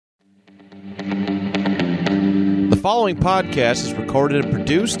following podcast is recorded and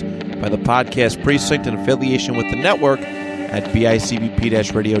produced by the Podcast Precinct in affiliation with the network at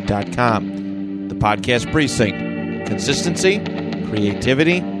bicbp-radio.com. The Podcast Precinct. Consistency,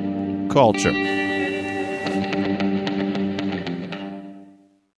 creativity, culture.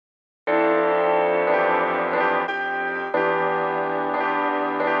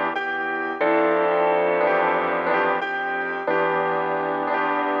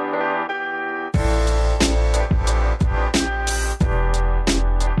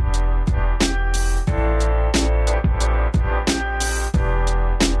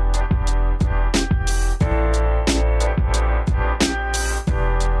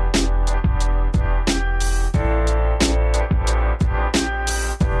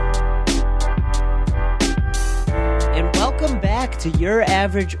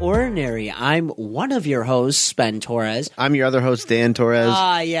 Average Ordinary. I'm one of your hosts, Ben Torres. I'm your other host, Dan Torres.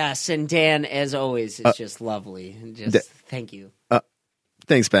 Yes, and Dan, as always, is just lovely. Thank you.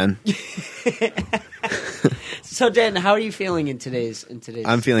 Thanks, Ben. So, Dan, how are you feeling in today's?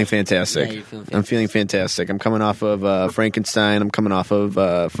 I'm feeling fantastic. Yeah, you're feeling fantastic. I'm feeling fantastic. I'm coming off of Frankenstein. I'm coming off of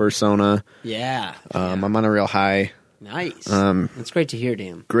Fursona. Yeah. I'm on a real high. Nice. That's great to hear,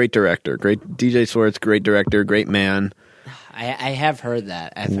 Dan. Great director. Great DJ Swartz. Great director. Great man. I have heard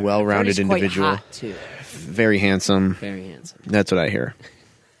that. Well-rounded individual. Quite hot too. Very handsome. Very handsome. That's what I hear.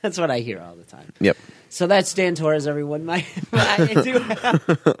 That's what I hear all the time. Yep. So that's Dan Torres, everyone. I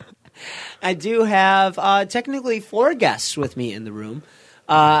do have technically 4 guests with me in the room.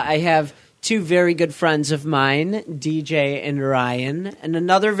 I have 2 very good friends of mine, DJ and Ryan, and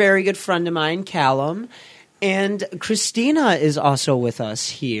another very good friend of mine, Callum. And Christina is also with us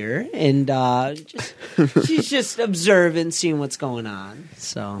here, and she's just observing, seeing what's going on.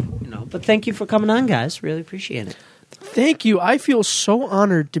 So, but thank you for coming on, guys. Really appreciate it. Thank you. I feel so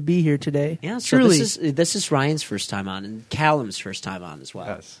honored to be here today. Yeah, so truly. This is Ryan's first time on, and Callum's first time on as well.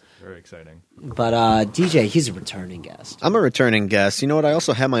 Yes, very exciting. But DJ, he's a returning guest. I'm a returning guest. You know what? I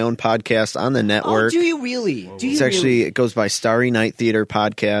also have my own podcast on the network. Oh, do you really? It goes by Starry Night Theater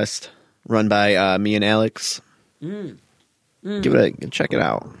Podcast. Run by me and Alex. Check it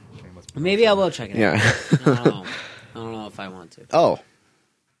out. Maybe I will check it out. Yeah. I don't know if I want to. Oh.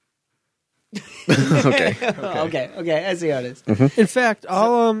 Okay. Okay. I see how it is. Mm-hmm. In fact,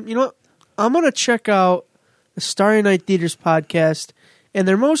 I'll I'm gonna check out the Starry Night Theaters podcast and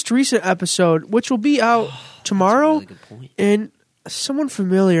their most recent episode, which will be out tomorrow. That's a really good point. And someone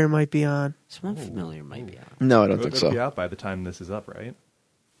familiar might be on. Someone familiar might be on. No, I don't think so. It'll be out by the time this is up, right?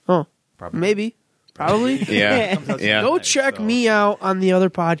 Oh, Probably. maybe. Probably. Yeah. Yeah. Go check me out on the other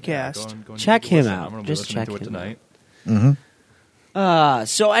podcast. Go Check him listen. out. I'm gonna be Just listening check to it him tonight. Mm-hmm.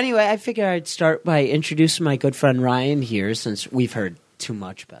 So anyway, I figured I'd start by introducing my good friend Ryan here, since we've heard too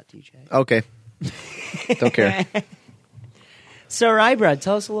much about DJ. Okay. Don't care. So, Rybrad,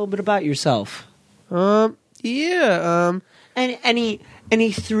 tell us a little bit about yourself. Yeah. Any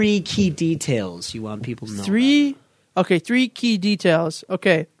 3 key details you want people to know? 3 key details.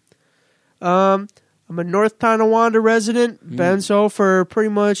 Okay. I'm a North Tonawanda resident. Been so for pretty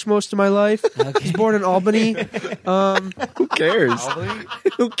much most of my life. Okay. Was born in Albany. Who cares?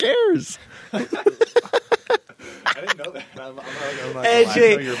 Who cares? I didn't know that. I'm not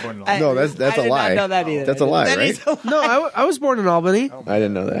Actually, I know you were born in Albany. No, that's I a did lie. not know that either. That's a lie, That right? is a lie. No, I was born in Albany. I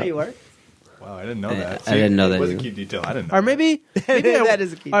didn't know There that. you were. Wow, I didn't know that. I didn't know that It was a either. key detail. I didn't know Or maybe That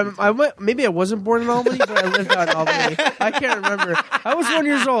is a key maybe I wasn't born in Albany, but I lived out in Albany. I can't remember. I was 1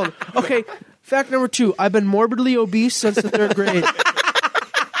 year old. Okay, fact number 2. I've been morbidly obese since the 3rd grade.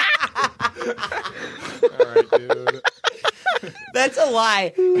 All right, dude. That's a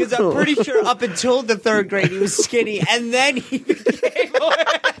lie, because I'm pretty sure up until the 3rd grade he was skinny, and then he became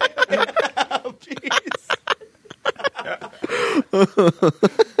obese.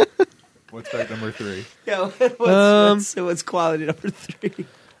 What's fact number 3? Yeah, what's quality number 3?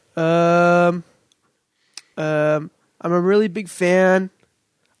 I'm a really big fan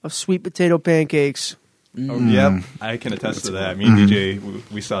of sweet potato pancakes. Oh, yep, I can attest to that. Me and DJ,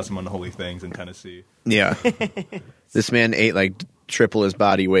 we saw some unholy things in Tennessee. Yeah. This man ate like triple his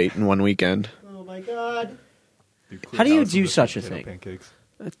body weight in one weekend. Oh my god! Dude, How do you thousands do of such a potato thing? Pancakes.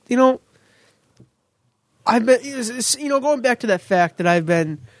 I've been, going back to that fact that I've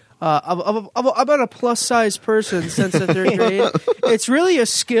been a plus size person since the 3rd grade. It's really a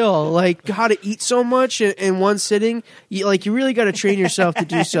skill, like how to eat so much in one sitting. You really got to train yourself to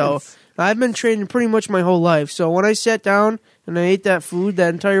do so. I've been training pretty much my whole life. So when I sat down and I ate that food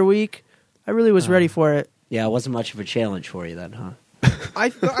that entire week, I really was ready for it. Yeah, it wasn't much of a challenge for you then, huh?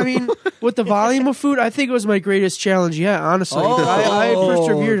 I mean, with the volume of food, I think it was my greatest challenge yet, honestly. I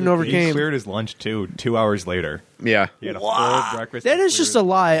persevered and He overcame. cleared his lunch too 2 hours later. Yeah. He had a full breakfast. That and is just a cleared-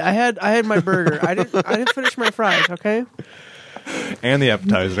 lie. I had my burger. I didn't finish my fries, okay? and the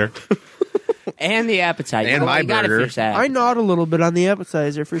appetizer. And the appetite. And my you gotta burger. finish that. I gnawed a little bit on the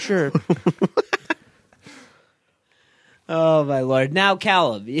appetizer for sure. Oh my lord! Now,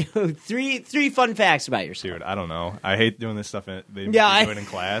 Callum, you three fun facts about yourself. Dude, I don't know. I hate doing this stuff. They do it in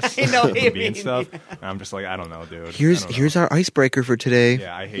class. I know what you and mean. stuff. And I'm just like, I don't know, dude. Here's our icebreaker for today.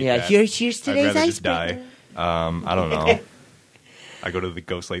 Yeah, I hate Yeah, that. here's I'd today's rather just die. icebreaker. I don't know. I go to the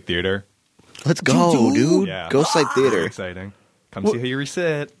Ghostlight Theater. Let's go, dude. Yeah. Ghostlight Theater. Exciting. Come see how you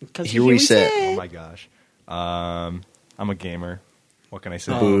reset. Here we sit. Oh my gosh. I'm a gamer. What can I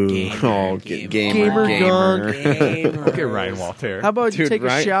say? Oh, gamer, Oh, gamer. Gamer dunk. Okay, Ryan Walter. How about you Dude, take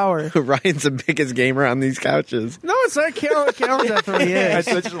a shower? Ryan's the biggest gamer on these couches. No, it's not. Callum definitely That's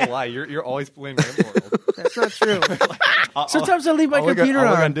is. just a lie. You're always playing RimWorld. That's not true. Sometimes I leave my I'll look computer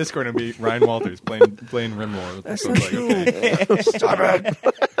on on. Discord and be Ryan Walters playing RimWorld. That's So not it's like, true. okay. Stop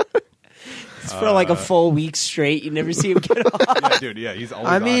it. It's for like a full week straight. You never see him get off. Yeah, dude. Yeah, he's always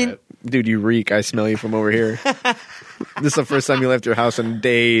I on mean- it. Dude, you reek. I smell you from over here. This is the first time you left your house in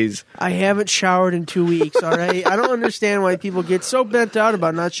days. I haven't showered in 2 weeks, all right? I don't understand why people get so bent out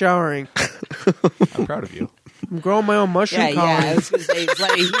about not showering. I'm proud of you. I'm growing my own mushroom Yeah, colony. I was gonna say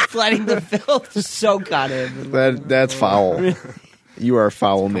he's letting the filth soak on him. That's foul. You are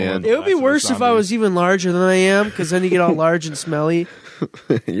foul, man. It would be Last of the worse if I zombies. was even larger than I am, because then you get all large and smelly.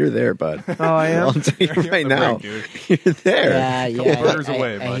 You're there, bud. Oh, I I'll am? tell you You're on right the now. brink, You're there. Yeah, yeah. burgers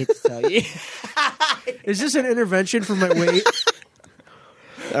away, I bud. hate to tell you. Is this an intervention for my weight?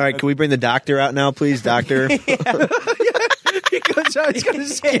 All right, can we bring the doctor out now, please, doctor? He goes out, he's got a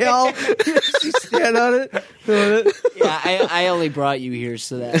scale. You stand on it. Doing it. Yeah, I only brought you here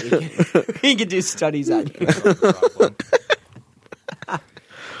so that we can do studies on you. Problem.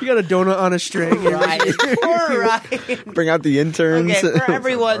 You got a donut on a string. Ryan. Poor Ryan. Bring out the interns.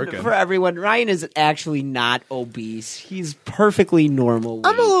 Okay, Barking. for everyone, Ryan is actually not obese. He's perfectly normal.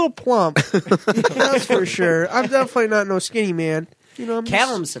 I'm a weight. little plump. That's for sure. I'm definitely not no skinny man. You know, I'm just-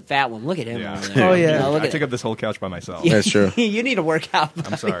 Callum's a fat one. Look at him Yeah. over there. Oh, yeah. You know, look I at took up this whole couch by myself. That's true. You need to work out.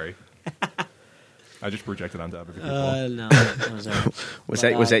 I'm sorry. I just projected on top of you people. No, that was all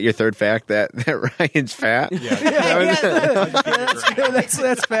right. Was that your third fact that Ryan's fat? yeah.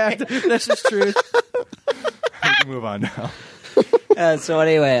 that's fact. That's just truth. We can move on now. So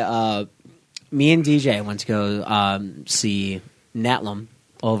anyway, me and DJ went to go see Natlum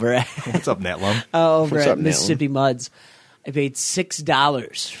over at What's up, Netlum? over What's at up, Natlum? Mississippi Muds. I paid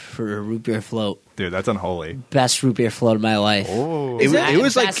 $6 for a root beer float. Dude, that's unholy. Best root beer float of my life. Oh, It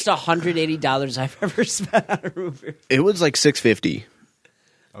was like best $180 I've ever spent on a root beer. it was like $6.50.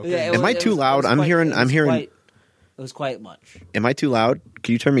 okay. Yeah, it Am I was- too it was- loud? it was I'm quite- hearing- it I'm was hearing- quite- It was quite much. Am I too loud?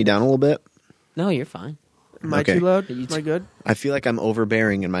 Can you turn me down a little bit? No, you're fine. Am I Okay. too loud? You Am I good? I feel like I'm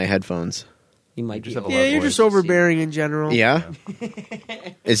overbearing in my headphones. You might just be have a Yeah, loud you're voice. just overbearing in general. Yeah?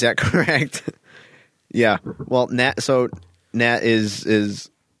 Is that correct? Yeah. Well, Nat is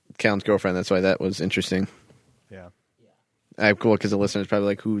Callum's girlfriend. That's why that was interesting. Yeah. Cool, because the listener's probably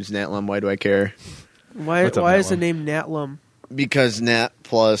like, who's Nat Lum? Why do I care? Why What's up, is the Natlum? name Natlum? Because Nat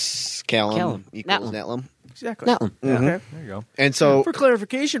plus Callum, Callum. equals Natlum. Natlum. Exactly. Natlum. Okay. There you go. And so For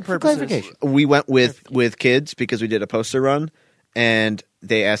clarification purposes. clarification. we went with kids because we did a poster run, and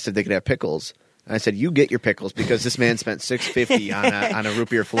they asked if they could have pickles. And I said, "You get your pickles because this man spent $6.50 on a root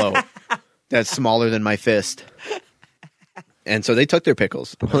beer float that's smaller than my fist." And so they took their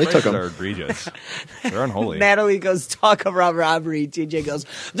pickles. Well, they took Prices them. are egregious. They're unholy. Natalie goes, talk about robbery. TJ goes,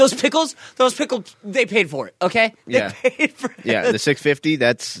 those pickles, they paid for it, okay? They Yeah. paid for it. Yeah, the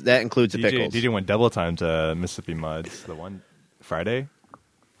 $6.50 that includes the pickles. DJ went double time to Mississippi Muds the one Friday.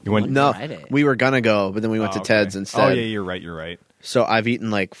 You went No, Friday. we were gonna go, but then we went Oh, to okay. Ted's instead. Oh yeah, you're right. So I've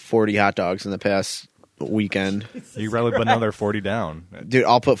eaten like 40 hot dogs in the past weekend. You probably put another 40 down. Dude,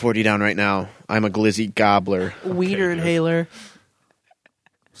 I'll put 40 down right now. I'm a glizzy gobbler. Weeder Okay, dude. inhaler.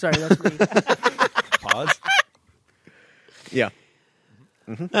 Sorry, that's me. Pause. Yeah.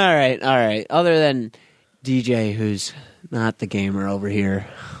 All right. Other than DJ, who's not the gamer over here,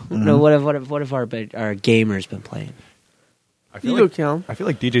 no, what have our gamers been playing? I You go, Callum. I feel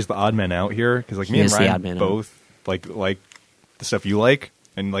like DJ's the odd man out here because like He me and is the odd Ryan man out. both like the stuff you like,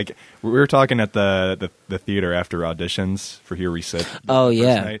 and like we were talking at the theater after auditions for Here We Sit. Oh, the first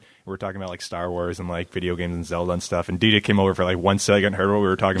yeah. night. We were talking about like Star Wars and like video games and Zelda and stuff, and DJ came over for like 1 second, heard what we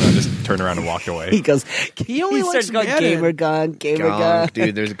were talking about, just turned around and walked He away. goes, He only starts likes going, Madden. gamer gun. Gunk,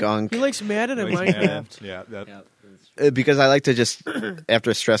 dude, there's gunk. He likes Madden and Like, Minecraft. yeah, that, because I like to just after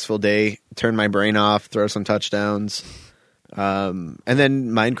a stressful day turn my brain off, throw some touchdowns, and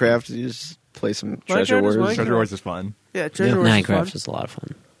then Minecraft. You just play some Treasure Minecraft is Wars. Treasure Wars is fun. Yeah, Treasure Wars is fun. Minecraft is a lot of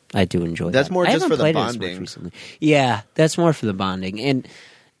fun. I do enjoy That's that. more I just haven't for the played it as much bonding. recently. Yeah, that's more for the bonding.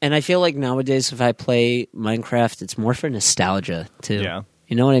 And I feel like nowadays if I play Minecraft, it's more for nostalgia too. Yeah.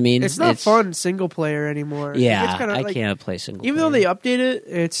 You know what I mean? It's not fun single player anymore. Yeah, It's kinda I like- can't play single Even player. though they update it,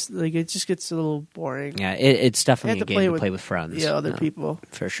 it's like it just gets a little boring. Yeah, it's You definitely have a to game to play with friends. Yeah, other people.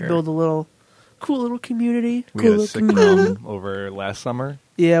 For sure. Build a little cool little community. We Cool had a little sick community. realm over last summer.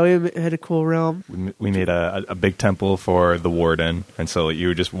 Yeah, we had a cool realm. We made a big temple for the warden, and so you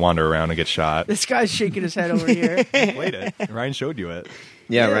would just wander around and get shot. This guy's shaking his head over here. Played it. Ryan showed you it.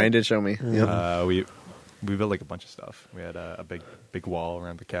 Yeah, Ryan did show me. Yep. We built like a bunch of stuff. We had a big wall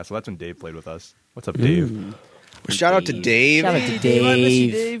around the castle. That's when Dave played with us. What's up, Dave? Shout out to Dave. Shout out to Hey, Dave, I miss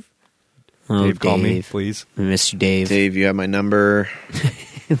you, Dave. Dave. Oh, Dave, call me, please. I miss you, Dave. Dave, you have my number.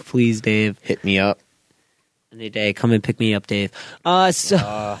 Please, Dave. Hit me up. Any day, come and pick me up, Dave.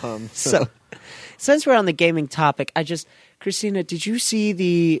 So since we're on the gaming topic, Christina, did you see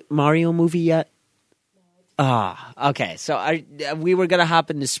the Mario movie yet? Okay. So we were gonna hop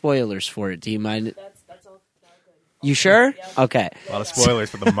into spoilers for it. Do you mind? That's all good. You sure? Okay. A lot of spoilers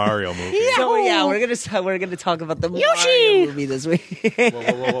for the Mario movie. So yeah, we're gonna talk about the Mario movie this week. Whoa,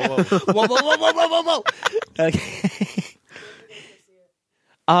 whoa, whoa, whoa, whoa. whoa. Okay.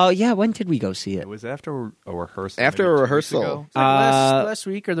 Oh yeah, when did we go see it? It was after a rehearsal. After maybe a 2 weeks rehearsal. ago. It's like last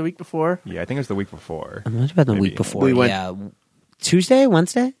week or the week before. Yeah, I think it was the week before. It might have been the Maybe. week before. We went- Yeah, Tuesday,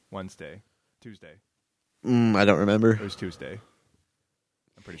 Wednesday. Tuesday. I don't remember. It was Tuesday.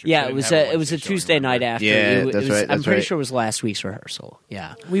 I'm pretty sure. Yeah, I it didn't was have a Wednesday showing, Tuesday night remember? after. Yeah, It was- that's right, I'm that's pretty right. sure it was last week's rehearsal.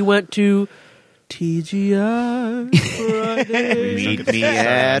 Yeah. We went to TGI Friday. Meet me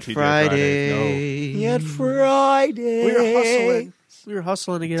at TGI Friday. Yet Friday. We were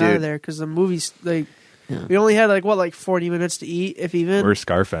hustling to get Dude. out of there because the movie's like Yeah. we only had like 40 minutes to eat, if even. We're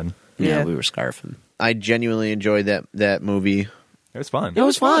scarfing. Yeah, Yeah. we were scarfing. I genuinely enjoyed that movie. It was fun. It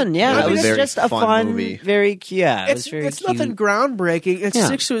was fun. Yeah, It it was was a very just a fun fun movie. very yeah. It was very it's cute. nothing groundbreaking. It Yeah.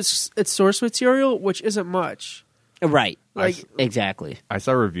 sticks to its source material, which isn't much. Right. Like Exactly. I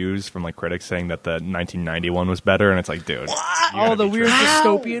saw reviews from like critics saying that the 1991 was better, and it's like, dude, you gotta the be weird tripping.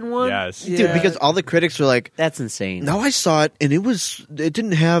 dystopian one. Yes. Yeah. Dude, because all the critics were like, That's insane. no, I saw it and it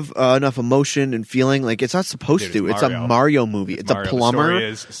didn't have enough emotion and feeling. Like it's not supposed Dude, to. it's It's a Mario. Mario movie. It's Mario. a The plumber story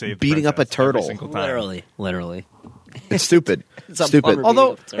is save the beating up a princess every turtle. single time. Literally. It's stupid. It's a Stupid. plumber. Although,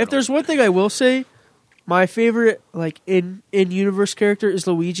 beating up a turtle. if there's one thing I will say, my favorite like in universe character is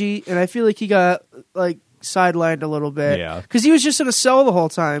Luigi, and I feel like he got like sidelined a little bit. Yeah. because he was just in a cell the whole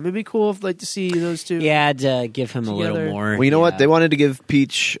time. It'd be cool if like to see those two. Yeah, I'd give him a little Together. more. Well, you know yeah. what? They wanted to give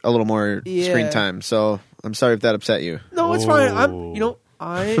Peach a little more Yeah. screen time, so I'm sorry if that upset you. No, it's fine. Oh.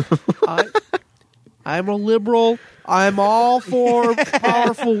 I'm a liberal. I'm all for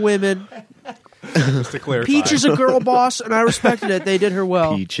powerful women. Just to clarify. Peach is a girl boss, and I respected it. They did her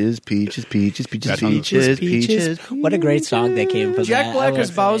well. Peaches, peaches, peaches, peaches, That's peaches, peaches. What a great song that came from Jack that. Black I as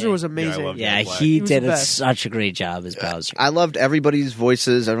love Bowser that. was amazing. love Yeah, Jack Black. he was did the best. such a great job as Bowser. I loved everybody's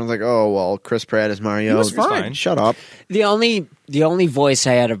voices. Everyone's like, "Oh, well, Chris Pratt is Mario." He was It's fine. Shut up. The only voice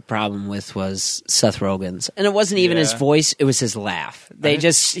I had a problem with was Seth Rogen's, and it wasn't even his Yeah. voice; it was his laugh. He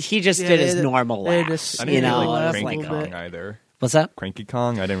just Yeah, did his they- normal they laugh. just- I You didn't know, really it like was Cranky like, little Kong bit. either. what's that? Cranky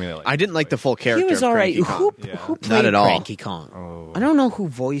Kong, I didn't really like. I didn't like the full He character. was of all right. Cranky Kong. Who Yeah. played Not at all. Cranky Kong? Oh. I don't know who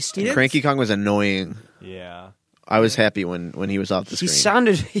voiced him. Cranky Kong was annoying. Yeah. I was happy when he was off the He screen.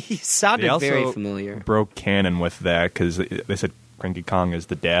 sounded They also very familiar. broke canon with that because they said Cranky Kong is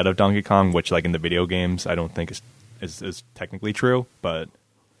the dad of Donkey Kong, which, like in the video games, I don't think is technically true. But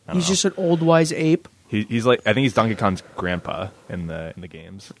I don't He's know. just an old wise ape. He's like, I think he's Donkey Kong's grandpa in the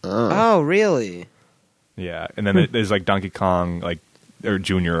games. Oh, really? Yeah, and then there's like Donkey Kong, like or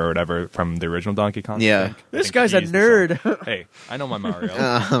Junior or whatever from the original Donkey Kong. I Yeah. think. I This think guy's a he's the nerd. son. Hey, I know my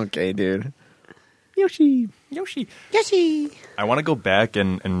Mario. Okay, dude. Yoshi. I want to go back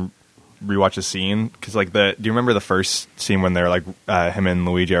and rewatch a scene because like do you remember the first scene when they're like him and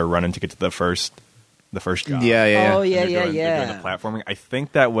Luigi are running to get to the first job? Yeah. Oh, And yeah, they're doing the platforming. I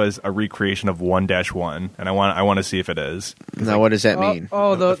think that was a recreation of 1-1, and I want to see if it is. Now, what does that mean?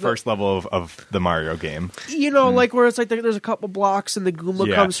 The first level of the Mario game. You know, like where it's like there's a couple blocks and the Goomba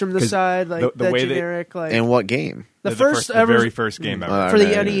Yeah, comes from the 'cause side, like the that way they- generic, like And what game? the first ever very first game ever. Uh, for the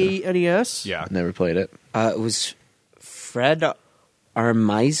Yeah. NES. Yeah, Never played it. It was Fred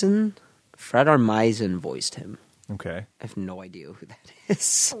Armisen. Fred Armisen voiced him. okay. I have no idea who that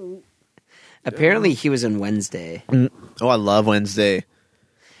is. Apparently, he was in Wednesday. Oh, I love Wednesday.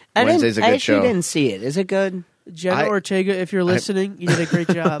 I Wednesday's a good actually show. didn't see it. Is it good? Jenna Ortega, if you're listening, you did a great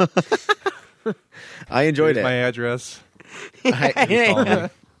job. I enjoyed Here's it. my address. I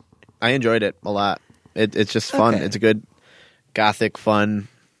enjoyed it a lot. It's just fun. Okay. It's a good gothic fun.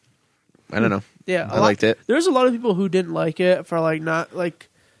 I don't know. Yeah, I liked it. There's a lot of people who didn't like it for like not like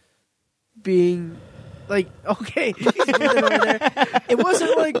being like okay. It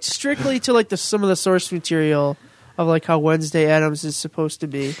wasn't like strictly to like some of the source material of like how Wednesday Addams is supposed to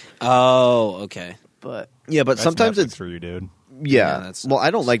be, Oh, okay. but Yeah, but That's sometimes Netflix it's for you, dude. yeah. that's Well,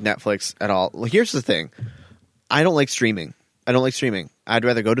 I don't like Netflix at all. Well, here's the thing. I don't like streaming. I'd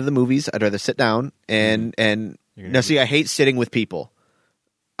rather go to the movies. I'd rather sit down and now see. I hate sitting with people.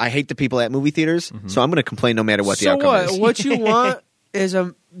 I hate the people at movie theaters. So I'm going to complain no matter what the so outcome is. what you want is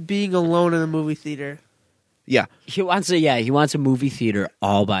being alone in a movie theater. Yeah, He wants a movie theater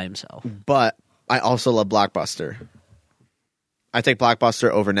all by himself. but I also love Blockbuster. I take Blockbuster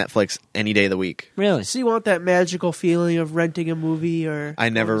over Netflix any day of the week. Really? So you want that magical feeling of renting a movie or I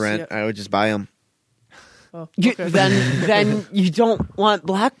never going to see rent. it? I would just buy them. Oh, You, okay. then you don't want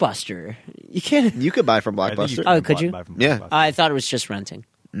Blockbuster. You can't. You could buy from I think Blockbuster. Oh, could you? buy from Yeah. Blockbuster. I thought it was just renting.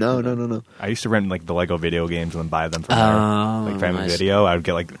 No. I used to rent like the Lego video games and then buy them from Oh, there. Like Family nice. Video, I would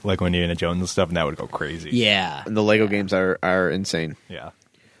get like Lego Indiana Jones and stuff, and that would go crazy. Yeah, And the Lego games are insane. Yeah.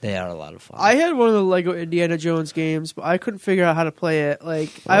 they are a lot of fun. I had one of the Lego Indiana Jones games, but I couldn't figure out how to play it. Like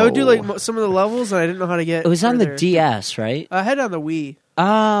I would do like some of the levels, and I didn't know how to get. it was on the further. DS, right? I had it on the Wii.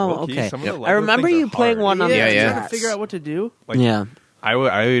 Oh, Low-key, okay. some of the I Lego remember things you are playing hard. one on the Yeah, yeah. Trying to figure out what to do. Like, Yeah. I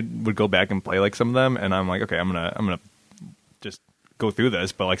would go back and play like some of them, and I'm like, okay, I'm gonna just go through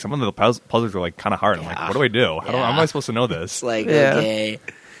this. But like some of the puzzles were like kind of hard. I'm like, what do I do? How am I supposed to know this? It's like Yeah. okay.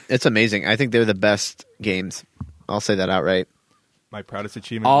 It's amazing. I think they're the best games. I'll say that outright. My proudest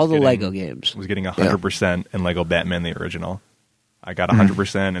achievement. All was the getting- Lego games. was getting 100% in Lego Batman the original. I got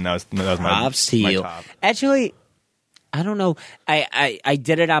 100%, and that was my Props to my you. top. Actually, I don't know. I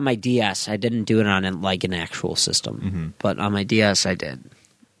did it on my DS. I didn't do it on like an actual system, but on my DS I did.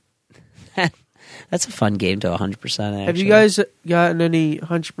 That's a fun game to 100%. Actually. Have you guys gotten any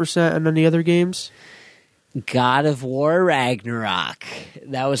 100% on any other games? God of War Ragnarok.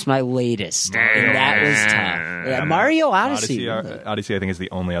 That was my latest. And that was tough. Mario Odyssey. Odyssey, I think, is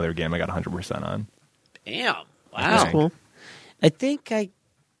the only other game I got 100% on. Damn. Wow. That's cool. I think I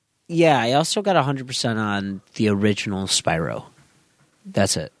also got 100% on the original Spyro.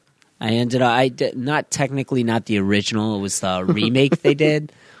 That's it. I did not technically not the original. It was the remake they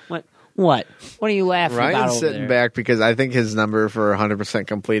did. What are you laughing about Ryan's over sitting there? back because I think his number for 100%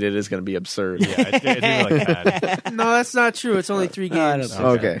 completed is going to be absurd. Yeah, it's really like bad. No, that's not true. It's only 3 I don't games. think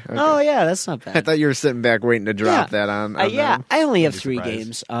Okay. Oh yeah, that's not bad. I thought you were sitting back waiting to drop Yeah. that on Yeah, them. I only have I'd be 3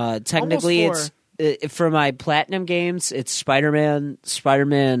 surprised. games. Technically, Almost it's for my platinum games. It's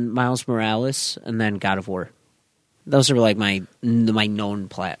Spider-Man, Miles Morales, and then God of War. Those are like my known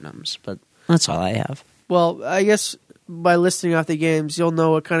platinums, but that's all I have. Well, I guess by listing off the games, you'll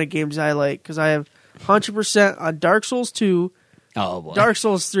know what kind of games I like because I have 100% on Dark Souls 2, Oh boy, Dark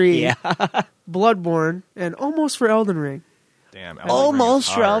Souls 3, yeah, Bloodborne, and almost for Elden Ring. Damn. Almost Elden Ring is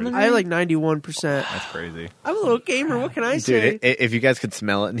hard. Elden I have like 91%. That's crazy. I'm a little gamer. What can I say? Dude, if you guys could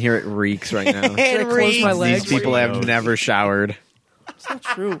smell it and hear it reeks right now. Should I close my legs? These people have never showered. It's not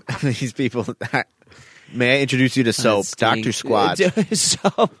true. These people. May I introduce you to soap, Dr. Squatch.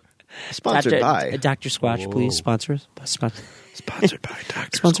 Soap. Sponsored by. Dr. Squatch, please sponsor us. Sponsored by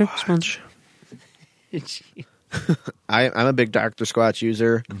Dr. Sponsor. Squatch. I'm a big Dr. Squatch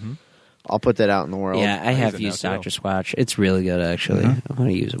user. I'll put that out in the world. Yeah, I have use it used now, Dr. too. Squatch. It's really good, actually. I want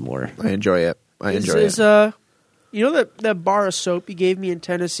to use it more. I enjoy it. Is you know that bar of soap you gave me in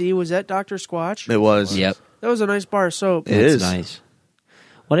Tennessee? Was that Dr. Squatch? It was. Yep. That was a nice bar of soap. It That's is. nice.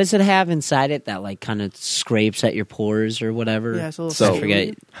 What does it have inside it that like kind of scrapes at your pores or whatever? Yeah, it's a little So- I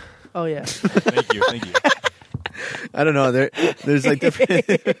forget. Oh, yeah. Thank you. I don't know. There's like different.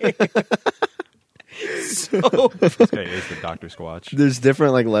 This guy is the Dr. Squatch. There's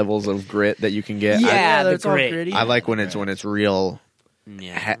different like levels of grit that you can get. Yeah, the it's all grit. gritty. I like when it's real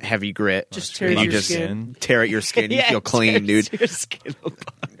Yeah. heavy grit. Just tear And you your just skin. tear at your skin. You Yeah, feel clean, dude. tears your skin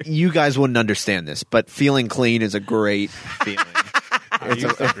apart. You guys wouldn't understand this, but feeling clean is a great feeling. I use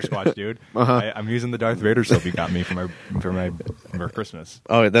Dr. Squatch, dude. I'm using the Darth Vader soap you got me for Christmas.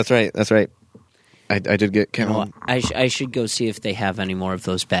 Oh, that's right. That's right. I did get Well, Callum. I should go see if they have any more of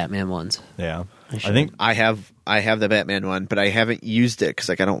those Batman ones. Yeah, I should. think I have the Batman one, but I haven't used it because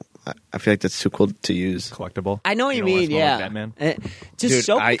like I feel like that's too cool to use. collectible. I know what you don't wanna mean. smell Yeah. like Batman. Does Dude,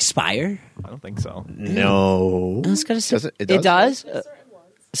 soap I- expire? I don't think so. No, I was gonna say Does it? It It does? does.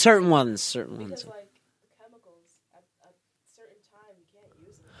 Certain ones. Certain ones. Because like chemicals at a certain time you can't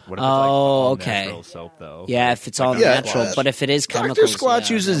use them. What if it's like all okay. natural soap though? Yeah, if it's all Yeah. natural, but if it is chemicals, Dr. Squatch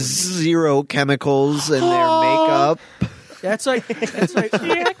yeah, uses 0 chemicals in their makeup. That's like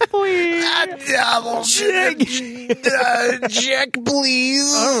Double check. Check,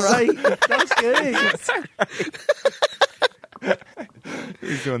 please. all right. That's good.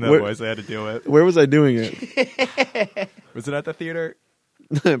 He's doing that Where- voice. I had to do it. Where was I doing it? Was it at the theater?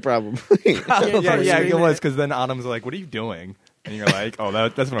 Probably. Yeah, it was. Because then Autumn's like, "What are you doing?" And you're like, "Oh,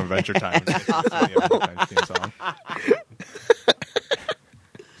 that's from Adventure Time." It's the Adventure Time theme song.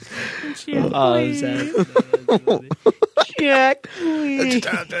 Oh, check, please.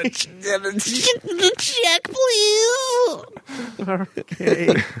 Check, please.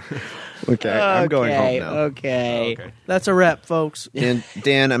 Okay. Okay, I'm going home now. Okay. Okay. That's a wrap, folks. And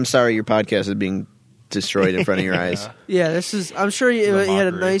Dan, I'm sorry your podcast is being destroyed in front of your eyes. Yeah, this is. I'm sure you It's a had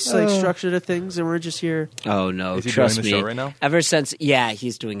a mockery. nice structure to things, and we're just here. Oh no! Is he trust doing the me. show right now? Ever since, yeah,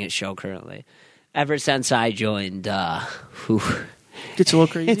 he's doing his show currently. Ever since I joined, whew, Gets a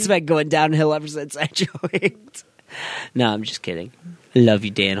little crazy. it's been going downhill ever since I joined. No, I'm just kidding. Love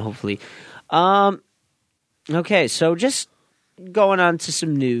you, Dan. Hopefully. Okay, so just going on to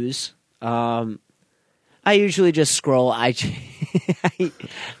some news. I usually just scroll IG. I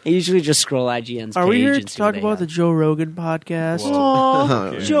usually just scroll IGN's Are page we here to and see talk what they about the have. Joe Rogan podcast?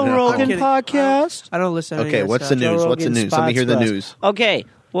 Aw, Joe No. Rogan I'm kidding. podcast? I don't listen to any Okay, of that what's the stuff. news? What's the Rogan news? Let me hear the spots for us. news. Okay,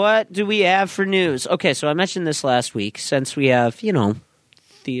 what do we have for news? Okay, so I mentioned this last week. Since we have,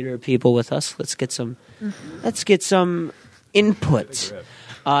 theater people with us, let's get some input.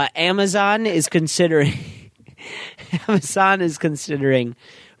 Amazon is considering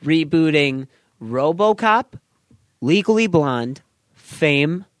rebooting RoboCop, Legally Blonde,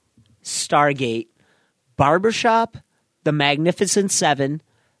 Fame, Stargate, Barbershop, The Magnificent Seven,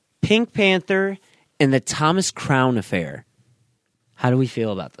 Pink Panther, and the Thomas Crown Affair. How do we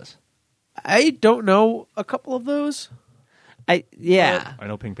feel about this? I don't know a couple of those. I I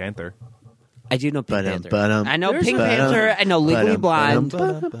know Pink Panther. I do know Pink Panther. Ba-dum. I know There's Pink a- Panther. I know Legally Ba-dum,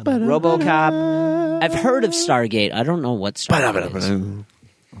 Blonde, ba-dum, RoboCop. I've heard of Stargate. I don't know what Stargate is. ba-dum.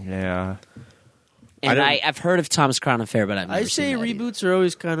 Yeah. And I I've heard of Thomas Crown Affair, but I've never I say seen that either. reboots are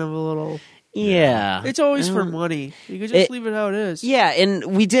always kind of a little. Yeah. It's always for Um, money. You could just it- leave it how it is. Yeah, and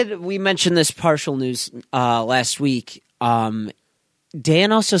we mentioned this partial news last week.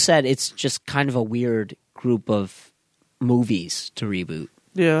 Dan also said it's just kind of a weird group of movies to reboot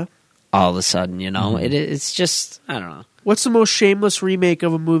Yeah. all of a sudden, it's just, I don't know. What's the most shameless remake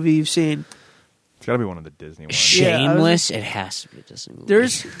of a movie you've seen? It's got to be one of the Disney ones. Shameless, it has to be a Disney movie.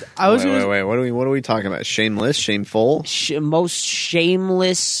 Wait. What are we talking about? Shameless? Shameful? Most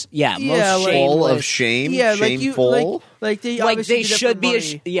shameless, Yeah, most like- Full shameless. of shame? Yeah, like you, Shameful? like they Like obviously they did it should for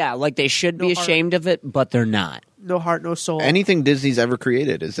be, money. like they should No be heart. ashamed of it, but they're not. No heart, no soul. Anything Disney's ever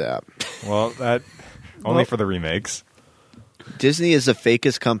created is that. Well, that only for the remakes. Disney is the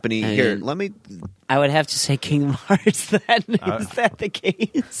fakest company. I Here, mean- let me. I would have to say Kingdom Hearts. Then Uh, is that the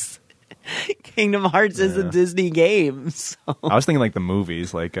case? Kingdom Hearts is a Yeah. Disney game, so. I was thinking like the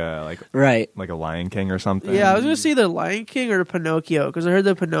movies, like Right. a Lion King or something. Yeah, I was going to say the Lion King or the Pinocchio because I heard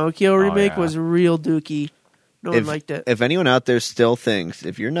the Pinocchio remake yeah. was real dookie. No one liked it. If anyone out there still thinks,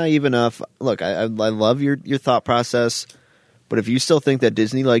 if you're naive enough, look, I love your thought process, but if you still think that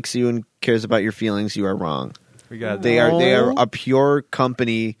Disney likes you and cares about your feelings, you are wrong. we got They are a pure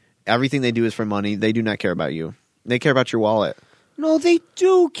company. Everything they do is for money. They do not care about you. They care about your wallet. No, they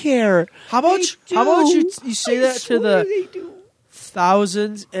do care. How about you say that to the they do.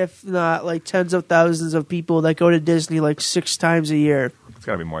 thousands, if not like tens of thousands of people that go to Disney like 6 times a year? It's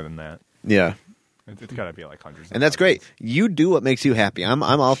got to be more than that. Yeah. It's got to be like hundreds. And that's great. You do what makes you happy. I'm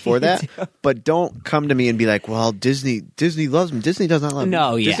all for that. But don't come to me and be like, "Well, Disney loves me." Disney does not love me.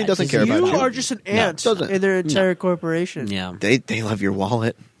 No, yeah, Disney doesn't care Disney- about You you. are just an ant doesn't. in their entire corporation. Yeah. They love your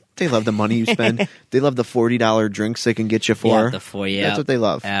wallet. They love the money you spend. They love the $40 drinks they can get you for. That's what they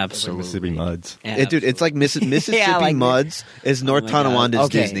love. Absolutely. Mississippi Muds. Dude, it's like Mississippi Yeah, like- Muds is North Oh my God. Tonawanda's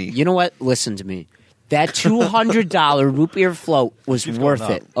Okay, Disney. You know what? Listen to me. That $200 root beer float was Keeps worth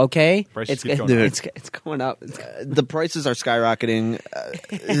going it. up. Okay, Prices it's keep going up. it's going up. The prices are skyrocketing.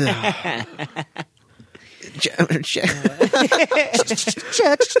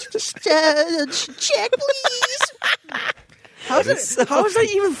 Check, please. How is that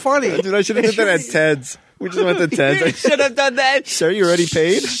even funny? Dude, I should have did that at Ted's. We just went to Ted's. Should have done that. Sir, you already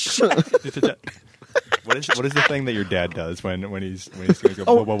paid? What is the thing that your dad does when he's going to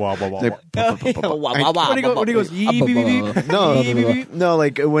go wah, wah, wah, wah, wah, wah? When he goes, yee, beep, beep, beep. No,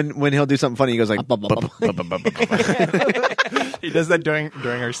 like when he'll do something funny, he goes like. He does that during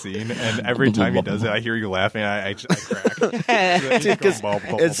our scene, and every time he does it, I hear you laughing. I crack.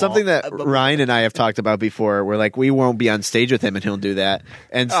 It's something that Ryan and I have talked about before. Where like we won't be on stage with him, and he'll do that,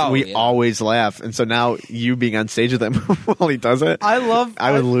 and we always laugh. And so now you being on stage with him while he does it,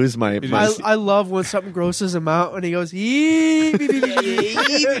 I would lose my. I love when something grosses him out, and he goes, "Eee, bee, bee, bee, bee."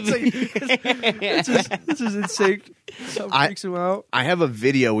 It's just insane. Something freaks him out. I have a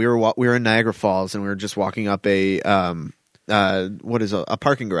video. We were in Niagara Falls, and we were just walking up a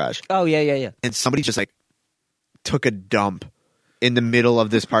parking garage. Oh yeah. And somebody just like took a dump in the middle of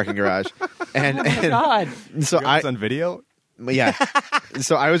this parking garage. And, Oh my God. So It's on video. Yeah.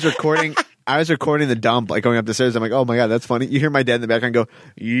 So I was recording the dump, like going up the stairs. I'm like, oh my God, that's funny. You hear my dad in the background go,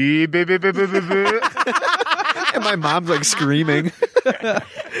 "Yee, baby, baby, baby, baby." And my mom's like screaming.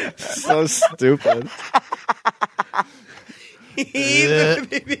 So stupid.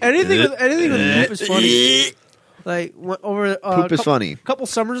 Anything with poop is funny. Like over Poop is funny. A couple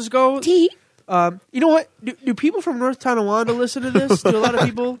summers ago. You know what? Do people from North Tonawanda listen to this? Do a lot of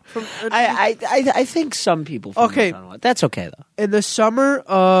people from? I think some people. From Okay. That's okay though. In the summer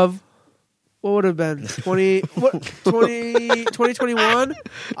of what would have been 2021,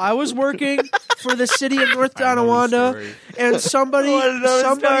 I was working for the city of North Tonawanda, and somebody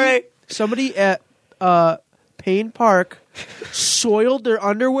at Payne Park soiled their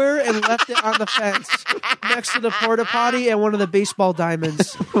underwear and left it on the fence next to the porta potty and one of the baseball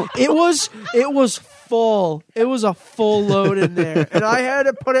diamonds. It was full. It was a full load in there, and I had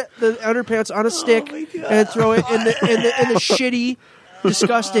to put the underpants on a stick and throw it in the shitty,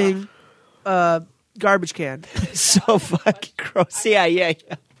 disgusting garbage can. So fucking gross. Yeah.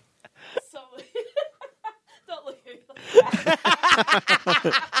 So, don't look at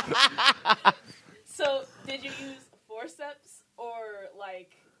me. So, did you use forceps or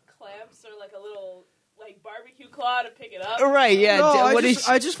like clamps or like a little like barbecue claw to pick it up? Right. Yeah. No, What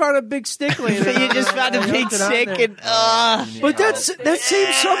I just found a big stick later. you just found a big stick and But that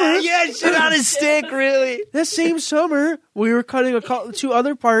same summer, yeah, shit on a stick. Really. that same summer, we were cutting two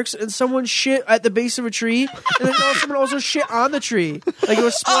other parks, and someone shit at the base of a tree, and then someone also shit on the tree, like it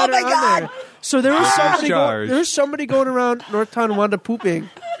was splattered my God. on there. So there was somebody going around North Tonawanda pooping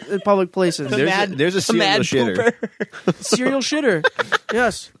in public places. There's a serial shitter. Serial shitter.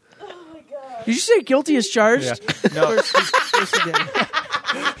 Yes. Oh my god. Did you say guilty as charged? Yeah. No. Of course you did.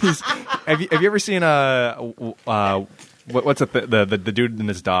 Have you ever seen what's the dude and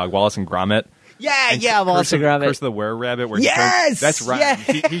his dog, Wallace and Gromit? Yeah. Wallace and Gromit. Curse of the Were-Rabbit. Where Yes! That's right. Yes!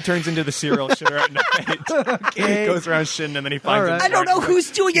 He turns into the serial shitter at night. Okay. He goes around shitting, and then he finds him. All right. I don't know who's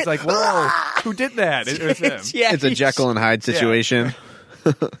doing He's it. like, whoa, who did that? It was him. Yeah, It's a Jekyll and Hyde situation.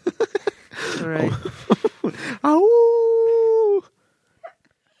 All right. Ow.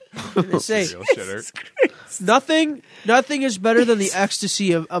 They say Serial shitter. nothing is better than the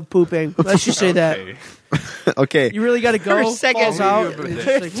ecstasy of pooping. Let's just say that. Okay. Okay. You really got to go. For a second. Falls out. It's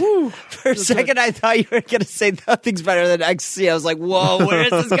just like, woo. For a second, I thought you were going to say nothing's better than ecstasy. I was like, whoa, where is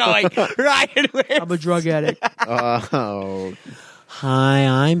this going? Ryan, where? I'm a drug addict. Oh. Hi,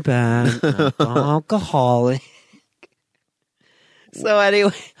 I'm Ben, an alcoholic. So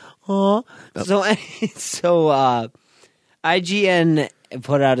anyway, IGN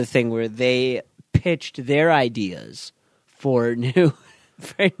put out a thing where they pitched their ideas for new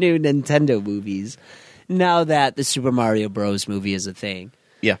Nintendo movies. Now that the Super Mario Bros. Movie is a thing,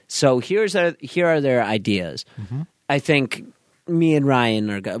 Yeah. so here are their ideas. Mm-hmm. I think me, Ryan,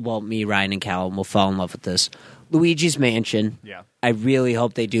 and Callum will fall in love with this. Luigi's Mansion. Yeah. I really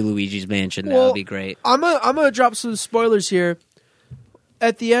hope they do Luigi's Mansion. That would be great. I'm gonna drop some spoilers here.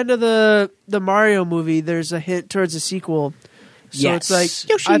 At the end of the Mario movie, there's a hint towards a sequel. So Yes. it's like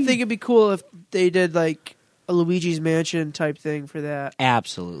Yoshi. I think it'd be cool if they did like a Luigi's Mansion type thing for that.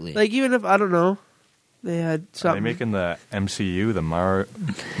 Absolutely. Like even if I don't know, they had Are they something. making the MCU, the Mario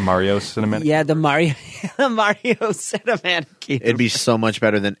cinematic? Yeah, the Mario cinematic. It'd be so much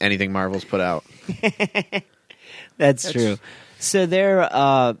better than anything Marvel's put out. That's true. So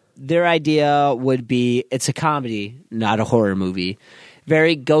their idea would be it's a comedy, not a horror movie.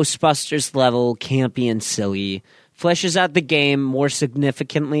 Very Ghostbusters level, campy and silly. Fleshes out the game more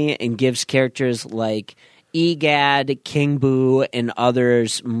significantly and gives characters like Egad, King Boo, and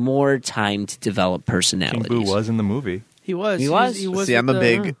others more time to develop King personalities. Boo was in the movie. He was. He was? See, I'm a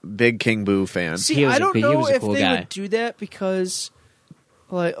big King Boo fan. See, He was I a don't cool- he know was a if cool they guy. would do that because,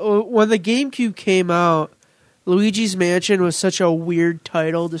 like, when the GameCube came out, Luigi's Mansion was such a weird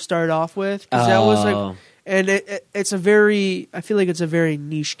title to start off with. 'Cause that was like, and it's a very, I feel like it's a very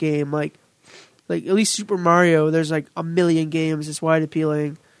niche game. Like at least Super Mario, there's like a million games. It's wide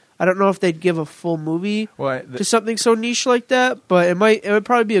appealing. I don't know if they'd give a full movie Well, to something so niche like that, but it would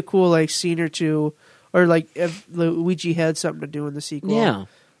probably be a cool like scene or two, or like if Luigi had something to do in the sequel. Yeah.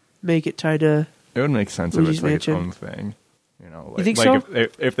 Make it tied to. it would make sense if Luigi's it's like its Mansion. own thing. You know, like, You think like so?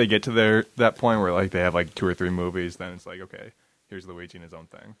 if they get to that point where like they have like 2 or 3 movies, then it's like, okay, here's Luigi in his own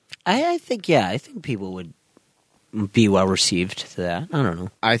thing. I think people would be well received to that. I don't know.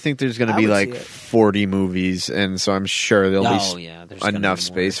 I think there's going to I be would like see it. 40 movies, and so I'm sure there'll be there's gonna enough be more.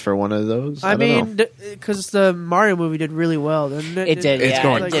 space for one of those. I don't know. mean, because the Mario movie did really well, didn't it? It did, It's yeah,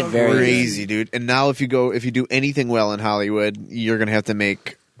 going it did very crazy, dude. And now if you do anything well in Hollywood, you're going to have to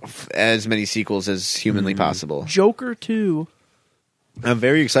make as many sequels as humanly possible. Joker 2. I'm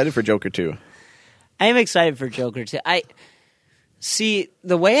very excited for Joker 2. I am excited for Joker 2. See,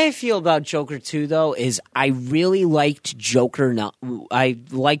 the way I feel about Joker 2, though, is I really liked Joker. I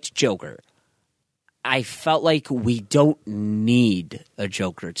liked Joker. I felt like we don't need a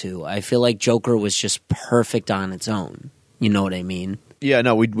Joker 2. I feel like Joker was just perfect on its own. You know what I mean? Yeah,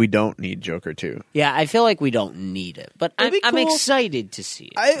 no, we don't need Joker 2. Yeah, I feel like we don't need it. But It'd be I'm cool. excited to see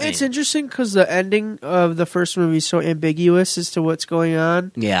it. It's interesting because the ending of the first movie is so ambiguous as to what's going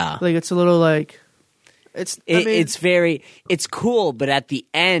on. Yeah. Like, it's a little like... It's cool, but at the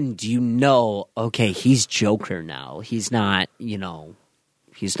end, okay, he's Joker now. He's not,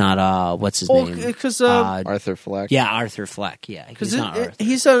 what's his name? Because Arthur Fleck. Yeah, Arthur Fleck. Yeah, he's not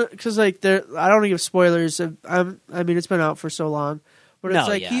Arthur. because like there, I don't want to give spoilers. I mean, it's been out for so long, but it's No,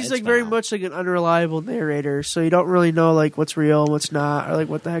 like yeah, he's it's like been very out. much like an unreliable narrator, so you don't really know like what's real, and what's not, or like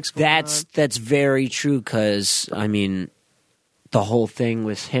what the heck's going on. That's very true because I mean, the whole thing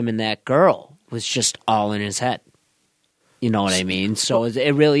with him and that girl was just all in his head. You know what I mean? So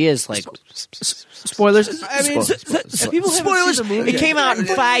it really is like Spoilers. I mean, people haven't spoilers. seen the movie It came out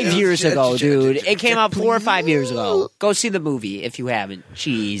 5 years ago, dude. It came out 4 or 5 years ago. Go see the movie if you haven't.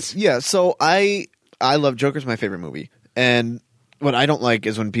 Jeez. Yeah, so I love Joker's my favorite movie. And what I don't like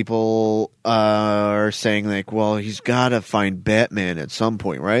is when people are saying like, well, he's got to find Batman at some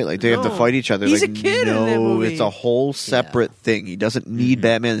point, right? Like they have to No. fight each other. He's like, a kid in no, that movie. it's a whole separate thing. He doesn't need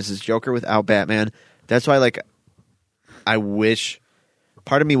Batman. This is Joker without Batman. That's why like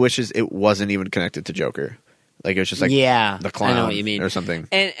part of me wishes it wasn't even connected to Joker. Like it was just like the clown I know what you mean. or something.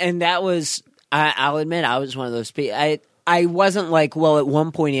 And that was I'll admit I was one of those people. I wasn't like, well, at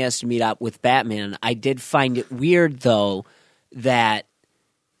one point he has to meet up with Batman. I did find it weird though that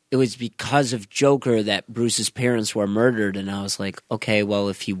it was because of Joker that Bruce's parents were murdered, and I was like, okay, well,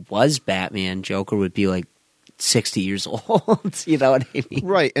 if he was Batman, Joker would be like 60 years old. You know what I mean?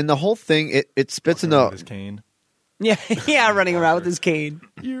 Right, and the whole thing it spits in the His cane. Yeah, running around with his cane.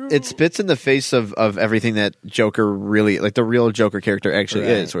 it spits in the face of everything that Joker really, like the real Joker character actually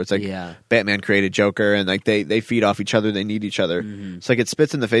Right. is, where it's like Yeah. Batman created Joker and like they feed off each other, they need each other. It's like it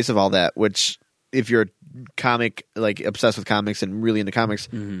spits in the face of all that, which if you're a comic, like obsessed with comics and really into comics,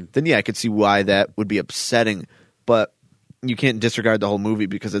 then yeah, I could see why that would be upsetting, but you can't disregard the whole movie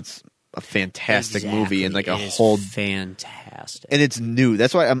because it's a fantastic movie and like a It is whole, fantastic. and it's new.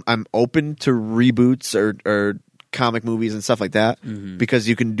 That's why I'm open to reboots or comic movies and stuff like that because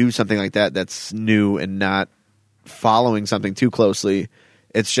you can do something like that that's new and not following something too closely.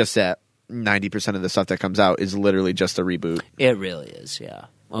 It's just that 90% of the stuff that comes out is literally just a reboot, It really is, yeah.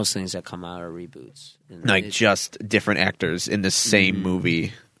 Most things that come out are reboots. And like it- just different actors in the same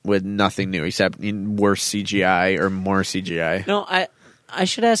movie with nothing new except worse CGI or more CGI. No, I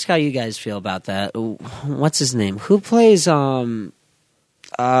should ask how you guys feel about that. What's his name? Who plays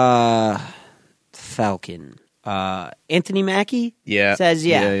Falcon? Anthony Mackie? Yeah, Says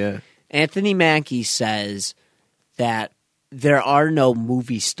yeah. Anthony Mackie says that there are no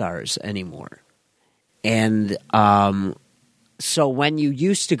movie stars anymore. And so when you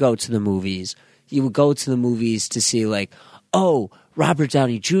used to go to the movies, you would go to the movies to see like, oh, Robert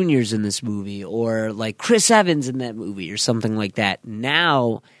Downey Jr.'s in this movie, or like Chris Evans in that movie, or something like that.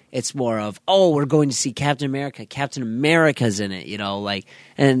 Now it's more of, oh, we're going to see Captain America. Captain America's in it, like,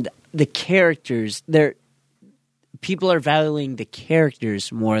 and the characters, people are valuing the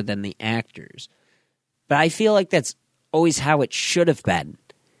characters more than the actors. But I feel like that's always how it should have been.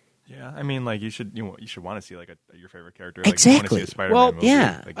 Yeah, I mean, like you should want to see like your favorite character. Exactly. Like, you want to see a Spider-Man Well, movie.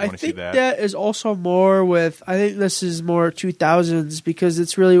 yeah. Like, you I want to see think that. that is also more with. I think this is more 2000s because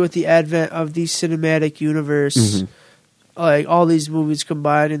it's really with the advent of the cinematic universe, like all these movies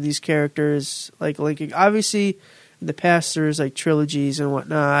combined and these characters like linking. Obviously, in the past there was like trilogies and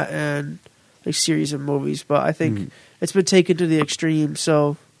whatnot and like series of movies, but I think it's been taken to the extreme.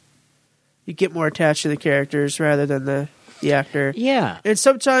 So you get more attached to the characters rather than the actor. Yeah. And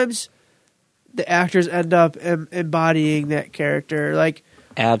sometimes the actors end up embodying that character. Like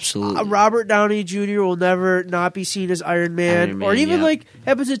Absolutely. Robert Downey Jr. will never not be seen as Iron Man, Iron Man, or even yeah. like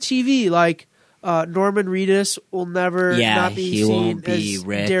happens at TV, like Norman Reedus will never Yeah, not be he seen won't be as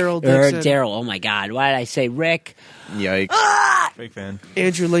Rick. Daryl Or Dixon. Daryl, oh my God. Why did I say Rick? Yikes. Big fan.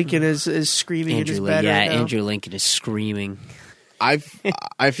 Andrew Lincoln is screaming in his bed right now. Andrew Lincoln is screaming. I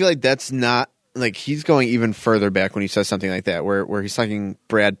feel like that's not like he's going even further back when he says something like that, where he's talking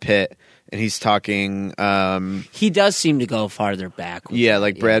Brad Pitt and he's talking. He does seem to go farther back. with Yeah, that,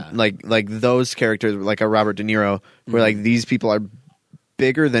 like Brad, like those characters, like a Robert De Niro, where like these people are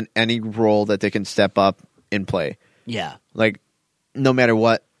bigger than any role that they can step up and play. Yeah. Like, no matter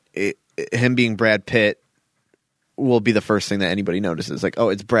what, him being Brad Pitt will be the first thing that anybody notices. Like, oh,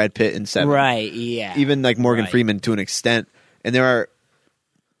 it's Brad Pitt in Seven. Right, yeah. Even like Morgan Right. Freeman to an extent. And there are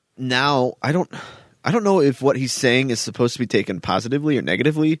now I don't know if what he's saying is supposed to be taken positively or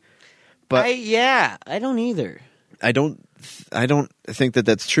negatively, but I don't either. I don't think that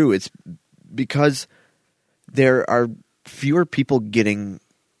that's true. It's because there are fewer people getting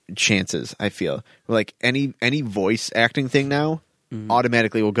chances. I feel like any voice acting thing now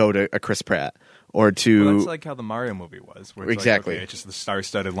automatically will go to a Chris Pratt or to Well, that's like how the Mario movie was. Where it's Exactly. Like, okay, it's just the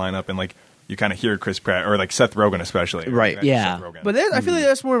star-studded lineup, and like you kind of hear Chris Pratt or like Seth Rogen, especially. Right. That's Yeah. Seth Rogen. But I feel like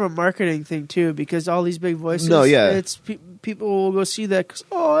that's more of a marketing thing too, because all these big voices. No, yeah. it's people will go see that because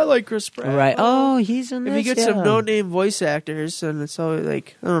I like Chris Pratt. Right. Oh, he's in if this. you get some no-name voice actors, and it's always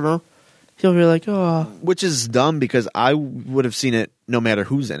like I don't know, he'll be like, oh, which is dumb because I would have seen it no matter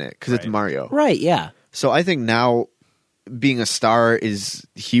who's in it because it's Right. Mario. Right, yeah. So I think now being a star is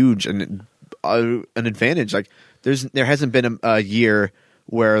huge and an advantage. Like there hasn't been a year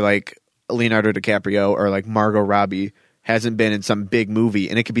where like Leonardo DiCaprio or like Margot Robbie hasn't been in some big movie,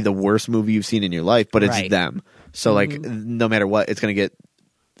 and it could be the worst movie you've seen in your life, but it's Right. them. So like no matter what, it's going to get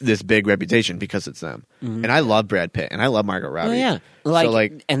this big reputation because it's them. And I love Brad Pitt and I love Margot Robbie. Oh, yeah. So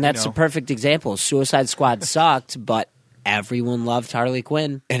And that's you know. a perfect example. Suicide Squad sucked, but everyone loved Harley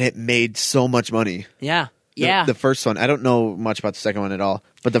Quinn. and it made so much money. Yeah. The- Yeah. The first one, I don't know much about the second one at all,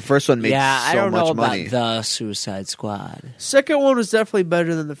 but the first one made yeah, so I don't much know money. about the Suicide Squad. second one was definitely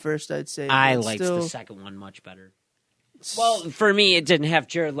better than the first. I'd say. I but liked still, the second one much better. Well, for me, it didn't have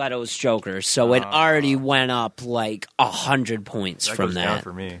Jared Leto's Joker, so it already went up like 100 points that from goes that. down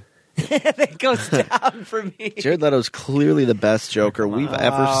for me. It goes down for me. Jared Leto's clearly the best Joker we've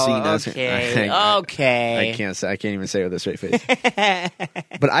ever seen. Okay. I can't say. I can't even say it with a straight face.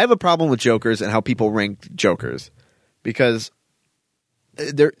 But I have a problem with Jokers and how people rank Jokers because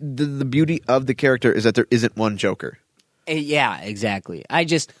the beauty of the character is that there isn't one Joker. Yeah, exactly. I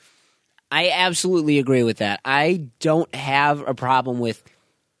absolutely agree with that. I don't have a problem with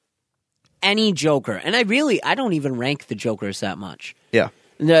any Joker, and I don't even rank the Jokers that much. Yeah.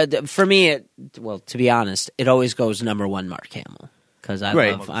 For me, to be honest, it always goes number one, Mark Hamill, because I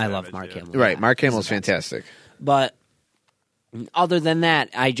Right. love Mark Hamill. Right. Yeah, Mark he's Hamill's the best. fantastic. But other than that,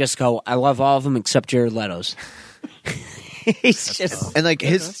 I just go, I love all of them except Jared Leto's. He's just And like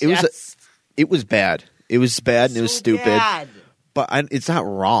it was bad. It was bad and it was so stupid. bad. But it's not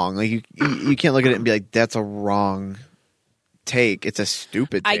wrong. Like you can't look at it and be like, that's a wrong take. It's a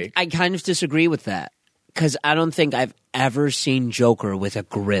stupid take. I kind of disagree with that because I don't think I've ever seen Joker with a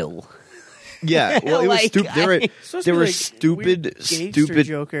grill. Yeah, well, it was Like, stupid. supposed There to be, were like, stupid, weird gangster stupid.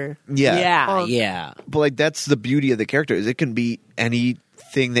 Joker. Yeah. Yeah. But like that's the beauty of the character is it can be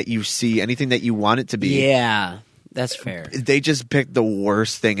anything that you see, anything that you want it to be. Yeah, that's fair. They just picked the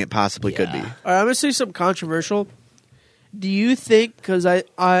worst thing it possibly could be. Yeah. All right, I'm gonna say something controversial. Do you think? Because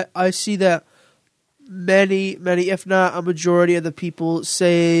I see that many, if not a majority of the people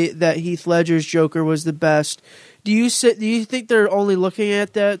say that Heath Ledger's Joker was the best. Do you think they're only looking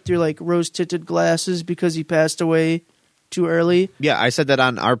at that through like rose tinted glasses because he passed away too early? Yeah, I said that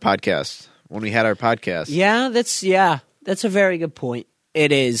on our podcast when we had our podcast. Yeah, that's a very good point.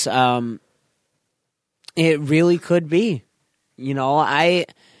 It is. It really could be. You know,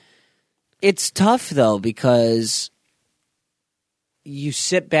 it's tough though because you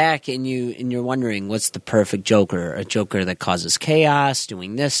sit back and you're wondering what's the perfect Joker? A Joker that causes chaos,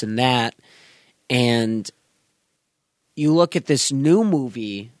 doing this and that, and you look at this new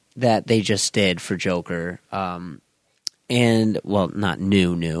movie that they just did for Joker, and well, not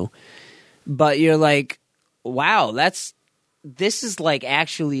new, but you're like, wow, this is like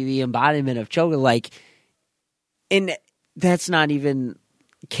actually the embodiment of Joker, like, and that's not even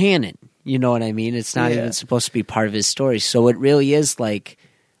canon. You know what I mean? It's not even supposed to be part of his story. So it really is like,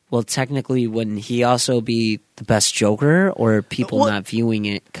 well, technically, wouldn't he also be the best Joker, or are people not viewing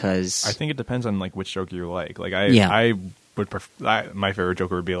it because I think it depends on like which Joker you like. Like I would prefer my favorite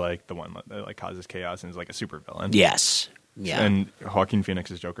Joker would be like the one that like causes chaos and is like a super villain. yes, Yeah. And Joaquin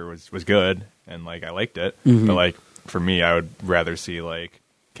Phoenix's Joker was good, and like I liked it. Mm-hmm. But like for me, I would rather see like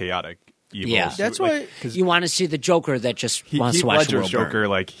chaotic evil. Yeah. That's like, why- 'cause You want to see the Joker that just wants Heath to watch the Ledger's world burn. Joker,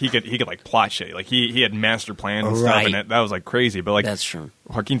 like he could like plot shit. Like he had master plans and stuff, Right. and that was like crazy. But like That's true.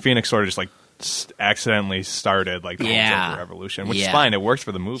 Joaquin Phoenix sort of just like accidentally started like the whole Yeah. Joker revolution, which Yeah. is fine. It works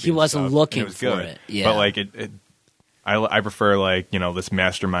for the movie. He and wasn't stuff, and looking it was for good. it. Yeah. But like I prefer like this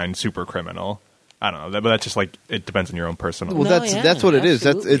mastermind super criminal. I don't know, but that's just like it depends on your own personal. Well, No, that's what it is.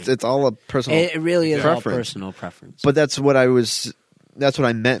 absolutely. It's all a personal. It really is all preference. personal preference. But that's what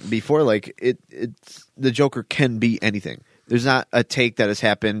I meant before. Like it's the Joker can be anything. There's not a take that has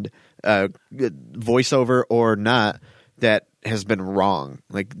happened, voiceover or not, that has been wrong.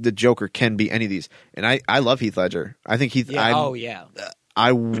 Like the Joker can be any of these, and I love Heath Ledger. I think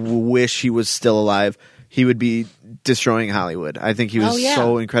I wish he was still alive. He would be destroying Hollywood. I think he was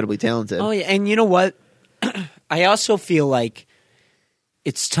so incredibly talented. Oh yeah, and you know what? I also feel like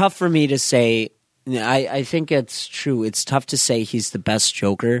it's tough for me to say. I think it's true. It's tough to say he's the best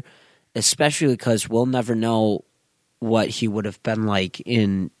Joker, especially because we'll never know what he would have been like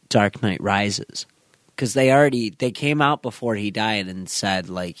in Dark Knight Rises, because they came out before he died and said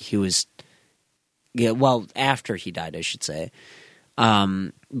like he was, after he died, I should say.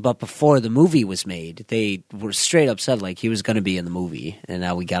 But before the movie was made, they were straight up said like he was going to be in the movie, and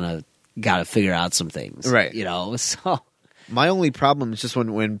now we gotta figure out some things, Right. So My only problem is just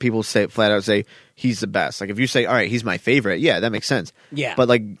when people flat out say he's the best. Like if you say, all right, he's my favorite, yeah, that makes sense. Yeah. But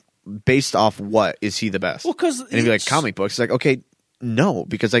like based off what is he the best? Well, 'cause and if you like comic books, it's like, okay, no,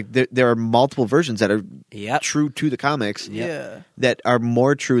 because like there are multiple versions that are Yep. true to the comics Yeah. that are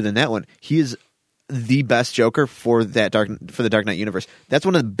more true than that one. He is the best Joker for the Dark Knight universe. That's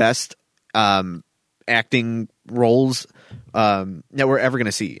one of the best acting roles that we're ever going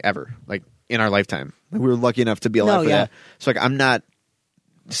to see ever, like in our lifetime. Like, we were lucky enough to be alive for yeah. that. So like I'm not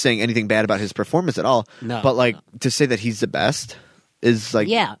saying anything bad about his performance at all. No, but like to say that he's the best is like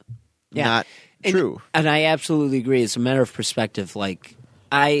not true. And I absolutely agree. It's a matter of perspective. Like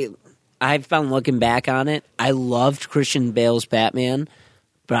I've been looking back on it. I loved Christian Bale's Batman,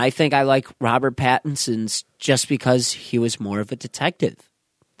 but I think I like Robert Pattinson's just because he was more of a detective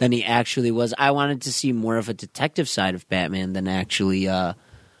than he actually was. I wanted to see more of a detective side of Batman than actually a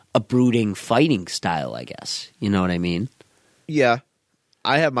brooding fighting style, I guess. You know what I mean? Yeah.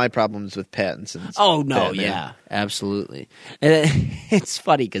 I have my problems with Pattinson's. Oh no, Batman. yeah, absolutely. And it's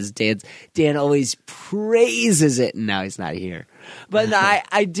funny because Dan always praises it, and now he's not here. But no,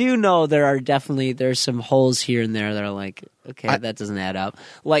 I do know there's some holes here and there that are like, okay, that doesn't add up.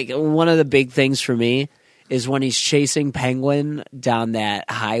 Like one of the big things for me is when he's chasing Penguin down that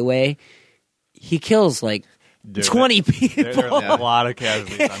highway, he kills like Dude, 20 people. There are a lot of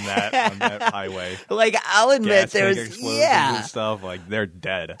casualties on that highway. Like I'll admit Gas tank there's explosions and stuff. Like they're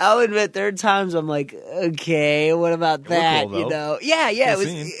dead. I'll admit there are times I'm like, okay, what about that? cool, though. You know? Yeah, Cool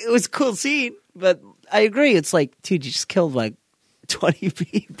it was a cool scene, but I agree. It's like, dude, you just killed like 20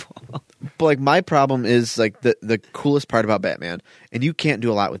 people. But like my problem is like the coolest part about Batman, and you can't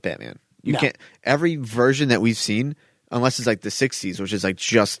do a lot with Batman. You No. can't. Every version that we've seen, unless it's like the 60s, which is like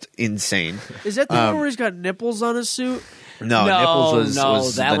just insane. Is that the one where he's got nipples on his suit? No, Nipples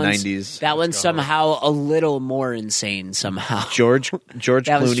was that the one's, 90s. That one's somehow a little more insane somehow. George That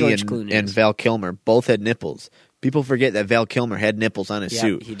was Clooney, George and, Clooney's. and Val Kilmer both had nipples. People forget that Val Kilmer had nipples on his Yeah,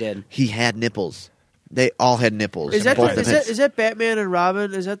 suit. he did. He had nipples. They all had nipples. Is that Both of them. is that Batman and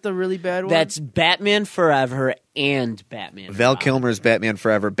Robin? Is that the really bad one? That's Batman Forever and Batman. Val Robin. Kilmer's Batman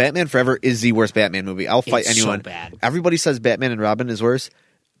Forever. Batman Forever is the worst Batman movie. I'll fight It's so anyone. bad. Everybody says Batman and Robin is worse.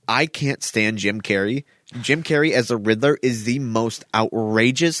 I can't stand Jim Carrey. Jim Carrey as the Riddler is the most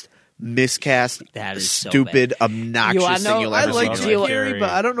outrageous, miscast, That is so stupid, bad. obnoxious You wanna thing know- you'll I ever like see. Jim Jim Carrey, Carrey. but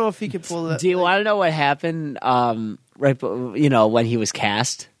I don't know if he can pull that. Do you want to know what happened? When he was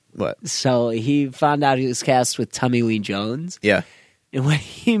cast. What? So he found out he was cast with Tommy Lee Jones. Yeah. And when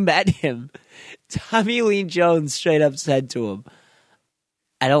he met him, Tommy Lee Jones straight up said to him,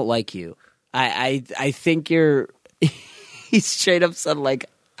 I don't like you. I think you're he straight up said like,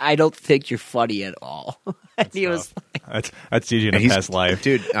 I don't think you're funny at all. And he was like, That's DJ in a He's- past life.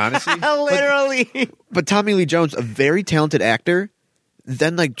 Dude, honestly. literally. But Tommy Lee Jones, a very talented actor,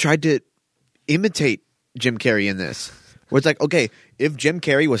 then like tried to imitate Jim Carrey in this. Where it's like, okay, if Jim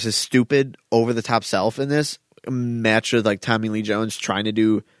Carrey was his stupid, over the top self in this, matched with like Tommy Lee Jones trying to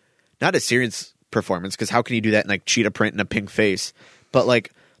do not a serious performance, because how can you do that in like cheetah print and a pink face? But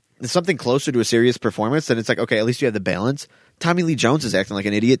like something closer to a serious performance, then it's like, okay, at least you have the balance. Tommy Lee Jones is acting like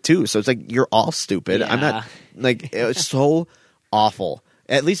an idiot too, so it's like you're all stupid. I'm not like it was so awful.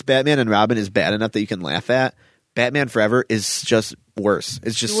 At least Batman and Robin is bad enough that you can laugh at. Batman Forever is just worse.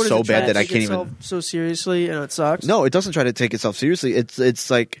 It's just What is so it, trying bad to that I take can't itself even. so seriously, and it sucks. No, it doesn't try to take itself seriously. It's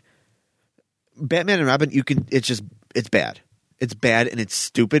like Batman and Robin. It's bad. It's bad and it's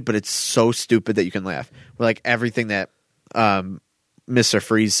stupid, but it's so stupid that you can laugh. Where like everything that Mr.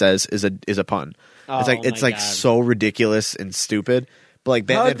 Freeze says is a pun. Oh, It's my like God. so ridiculous and stupid. But like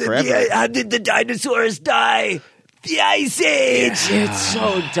Batman Forever. How did the dinosaurs die? The Ice Age. It's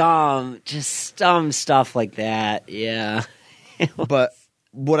so dumb. Just dumb stuff like that. Yeah. But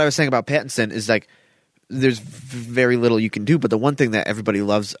what I was saying about Pattinson is like there's very little you can do. But the one thing that everybody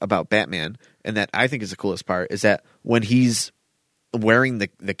loves about Batman, and that I think is the coolest part, is that when he's wearing the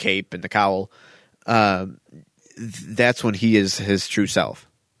cape and the cowl, that's when he is his true self.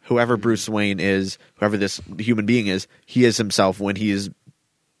 Whoever Bruce Wayne is, whoever this human being is, he is himself when he is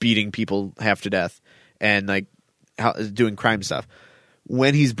beating people half to death and like doing crime stuff.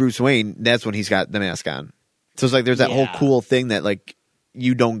 When he's Bruce Wayne, that's when he's got the mask on. So it's like there's that whole cool thing that like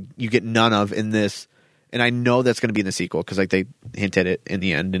you get none of in this. And I know that's going to be in the sequel because like they hinted it in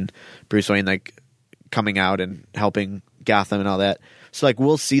the end, and Bruce Wayne like coming out and helping Gotham and all that. So like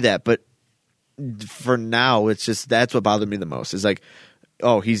we'll see that, but for now it's just that's what bothered me the most. Is like,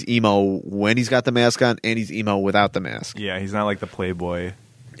 oh, he's emo when he's got the mask on, and he's emo without the mask. Yeah, he's not like the playboy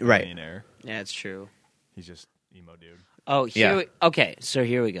Right. millionaire. Yeah, it's true. He's just emo dude. Oh, Yeah. Okay, so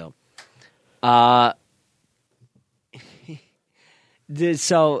here we go.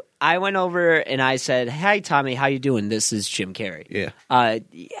 So I went over and I said, "Hey, Tommy, how you doing?" This is Jim Carrey. Yeah.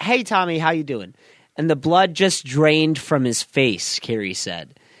 Hey, Tommy, how you doing? And the blood just drained from his face, Carrey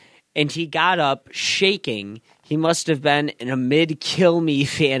said. And he got up, shaking. He must have been in a mid-kill me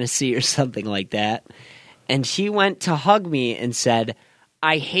fantasy or something like that. And he went to hug me and said,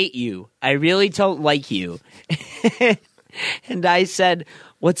 "I hate you. I really don't like you." And I said,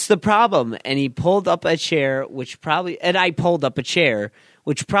 "What's the problem?" And he pulled up a chair, and I pulled up a chair,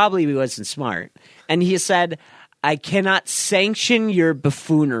 which probably wasn't smart. And he said, "I cannot sanction your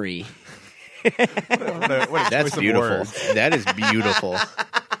buffoonery." That's beautiful. That is beautiful.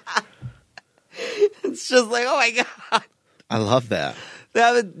 It's just like, oh my God. I love that.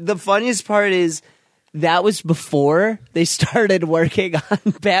 The funniest part is that was before they started working on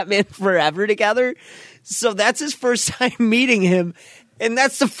Batman Forever together. So that's his first time meeting him. And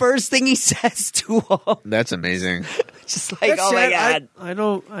that's the first thing he says to him. That's amazing. Just like, That's oh my sad.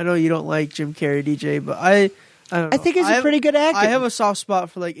 God. I know you don't like Jim Carrey, DJ, but I don't know. I think he's a pretty good actor. I have a soft spot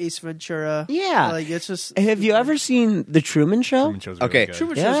for like Ace Ventura. Yeah. Like it's just. Have you ever seen The Truman Show? Truman Show's really Okay. good.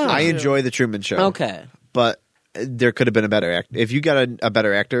 Truman Yeah. Show's good, I too. enjoy the Truman Show. Okay. But there could have been a better actor. If you got a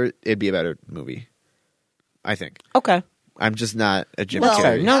better actor, it'd be a better movie. I think. Okay. I'm just not a Jim Well,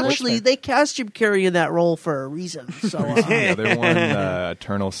 Carrey. no, that's Actually, fair. they cast Jim Carrey in that role for a reason. So The other one,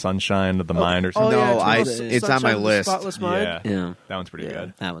 Eternal Sunshine of the Mind or oh something. No, yeah, it's on my Sunshine of the list. Spotless Mind. Yeah. Yeah. That one's pretty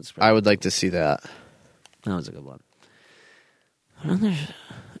good. That one's I would like to see that. That was a good one.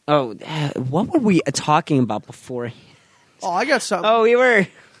 Oh, what were we talking about before? Oh, I got something. Oh, we were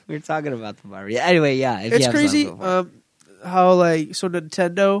talking about the bar. Yeah. Anyway, yeah. if you It's have crazy something before. how like so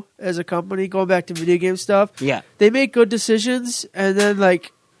Nintendo as a company, going back to video game stuff, Yeah. they make good decisions and then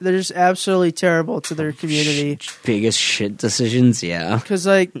like they're just absolutely terrible to their community Biggest shit decisions. Yeah. because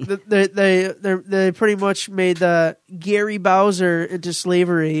like they pretty much made the Gary Bowser into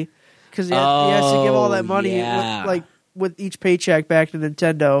slavery because he has to give all that money with each paycheck back to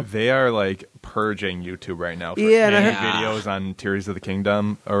Nintendo. They are like purging YouTube right now for Yeah, and I any heard- videos on Tears of the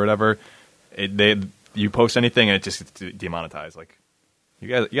Kingdom or whatever. You post anything and it just gets demonetized. Like you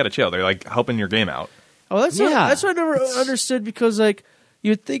got to chill. They're like helping your game out. Oh, that's Yeah. that's what I never understood because like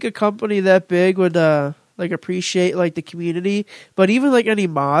you'd think a company that big would like appreciate like the community, but even like any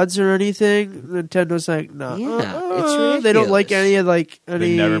mods or anything, Nintendo's like no, Yeah, it's they don't like ridiculous. any of like They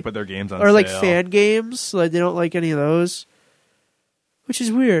any never put their games on or like sale. fan games. Like they don't like any of those, which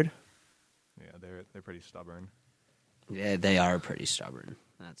is weird. Yeah, they're pretty stubborn. Yeah, they are pretty stubborn.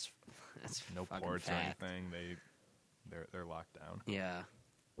 That's No fucking ports or fact. anything. They're locked down. Yeah.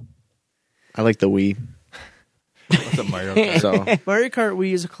 I like the Wii. What's up, Mario Kart? So Mario Kart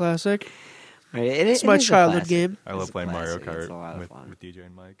Wii is a classic. Right, It's my childhood game. I love It's a playing Mario classic. It's a lot Kart of fun. with DJ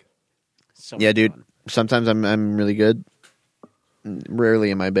and Mike. So yeah, much dude. fun. Sometimes I'm really good.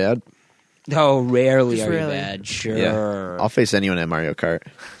 Rarely am I bad. Oh, rarely Just are rarely. you bad. Sure. Yeah, I'll face anyone at Mario Kart.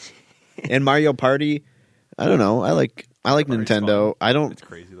 And Mario Party, I don't know. I like Party's Nintendo. fun. I don't It's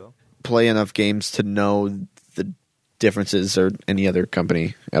crazy though. play enough games to know the differences or any other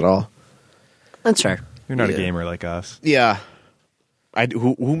company at all. That's fair. You're not Yeah. a gamer like us. Yeah,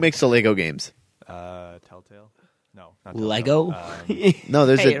 who makes the Lego games? Telltale. No, not Lego? No, I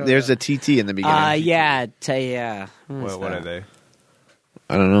don't there's a TT in the beginning. Yeah. What are they?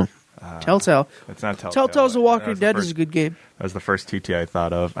 I don't know. Telltale. It's not Telltale. Telltale's The Walking That was Dead the is a good game. That was the first TT I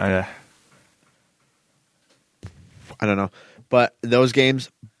thought of. I don't know. But those games,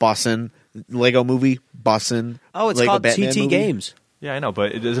 bussin'. Lego movie, bussin'. Oh, it's Lego called Batman TT movie. Games. Yeah, I know,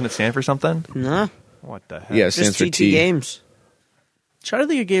 but doesn't it stand for something? No, What the heck? Yeah, it stands just for TT T. Games. Trying to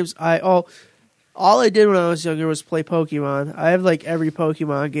think of games. All I did when I was younger was play Pokemon. I have like every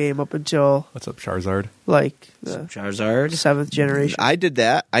Pokemon game up until What's up, Charizard? like the Charizard. 7th generation. I did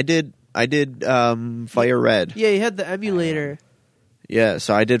that. I did Fire Red. Yeah, you had the emulator. Yeah,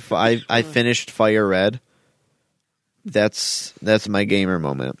 so I did. I finished Fire Red. That's my gamer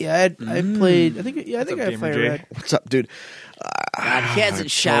moment. Yeah, I played. I think I up, had Gamer Fire J? Red. What's up, dude? God, he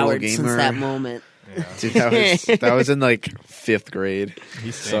hasn't showered since gamer. that moment. Yeah. Dude, that was in like 5th grade.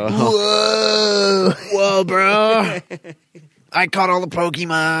 He's So Whoa, bro! I caught all the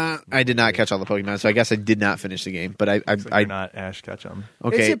Pokemon. I did not catch all the Pokemon, so I guess I did not finish the game. But Looks like I you're not Ash Ketchum.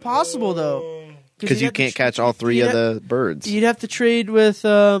 It's okay impossible though because you can't catch all 3 of the birds. You'd have to trade with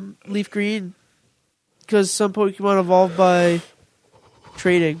Leaf Green because some Pokemon evolve by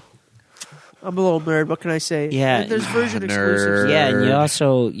trading. I'm a little nerd. What can I say? Yeah. And there's version Nerd. exclusives. Yeah,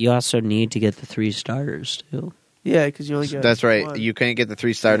 and you also need to get the 3 starters too. Yeah, because you only get. That's right. one. You can't get the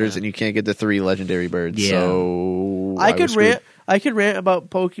 3 starters, Yeah. and you can't get the 3 legendary birds. Yeah. So I was could screwed. rant. I could rant about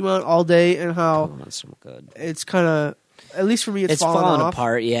Pokemon all day and how Oh, that's so good. it's kind of, at least for me, it's It's falling off.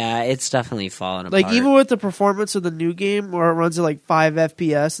 apart. Yeah, it's definitely falling apart. Like even with the performance of the new game, where it runs at like 5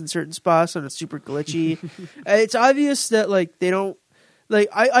 FPS in certain spots and it's super glitchy, it's obvious that like they don't like.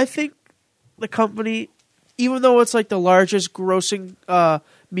 I think the company, even though it's like the largest grossing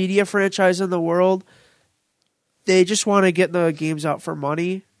media franchise in the world, they just want to get the games out for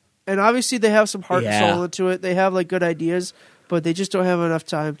money. And obviously they have some heart and soul into it. They have like good ideas, but they just don't have enough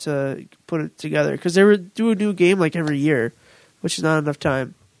time to put it together because they do a new game like every year, which is not enough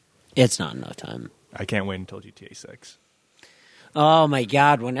time. it's not enough time. I can't wait until GTA 6. Oh my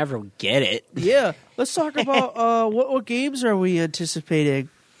God! Whenever we get it, Yeah, let's talk about what games are we anticipating?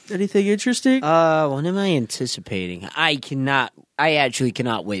 Anything interesting? what am I anticipating? I actually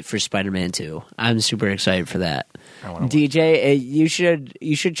cannot wait for Spider-Man 2. I'm super excited for that. I wanna DJ, you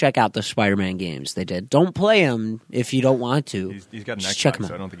should check out the Spider-Man games they did. Don't play them if you don't want to. He's got an Just check Xbox, him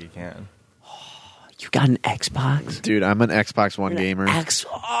so I out. don't think he can. You got an Xbox? Dude, I'm an Xbox One gamer. Get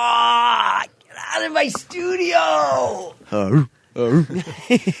out of my studio!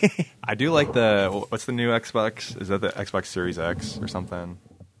 I do like what's the new Xbox? Is that the Xbox Series X or something?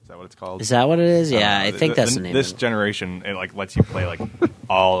 Is that what it's called? Is that what it is? Yeah, I think that's the name. This of it. generation, it like lets you play like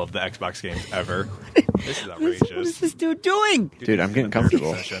all of the Xbox games ever. This is outrageous. What is this dude doing? Dude, I'm getting in a therapy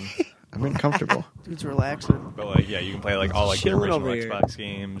comfortable. session. I'm getting comfortable. Dude's relaxing. But like, yeah, you can play like all like the Chilling original over here. Xbox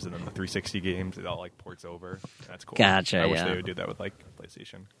games and then the 360 games. It all like ports over. That's cool. Gotcha, I wish yeah. they would do that with like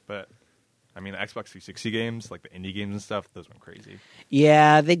PlayStation. But I mean, the Xbox 360 games, like the indie games and stuff, those went crazy.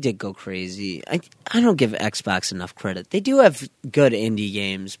 Yeah, they did go crazy. I don't give Xbox enough credit. They do have good indie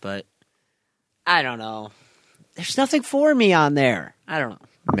games, but I don't know. There's nothing for me on there. I don't know.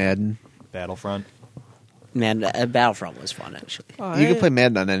 Madden. Battlefront. Man, Battlefront was fun actually. You can play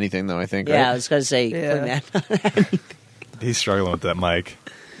Madden on anything, though, I think, Yeah, I right? was gonna say Yeah. play that. He's struggling with that mic.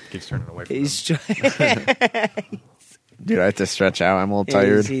 Keeps turning away from him. He's trying. Dude, I have to stretch out. I'm a little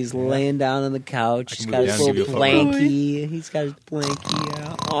tired. He's laying down on the couch. I He's can got move his down and little give you a photo. blankie. He's got his blankie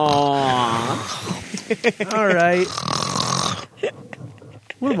out. Aww. All right.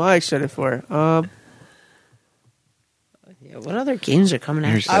 What am I excited for? Yeah, what other games are coming out?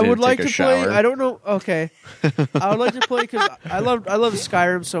 Here's- I would Take like a to play. shower. I don't know. Okay, I would like to play because I love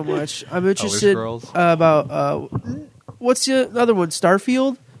Skyrim so much. I'm interested Scrolls? about what's the other one?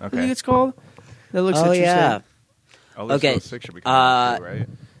 Starfield. I Okay. think it's called. That looks Oh interesting. yeah. Elder Okay, Scrolls 6 should be coming out too, right?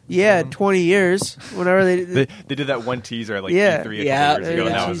 Yeah, 20 years. Whenever They did that one teaser at like Yeah. E3 a Yeah, couple years ago,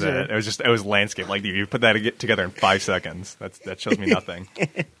 and yeah. that was Teaser. it. It was landscape. Like you put that together in 5 seconds. That shows me nothing.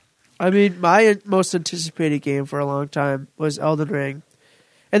 I mean, my most anticipated game for a long time was Elden Ring,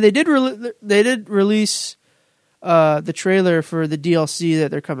 and they did release the trailer for the DLC that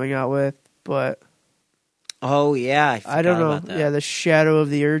they're coming out with, but Oh yeah. I don't know. About that. Yeah, the Shadow of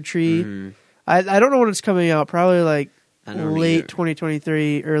the Erd Tree. Mhm. I don't know when it's coming out. Probably like I don't late either.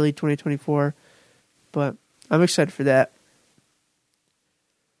 2023, early 2024. But I'm excited for that.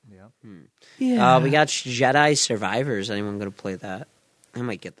 Yeah. Yeah, We got Jedi Survivors. Anyone going to play that? I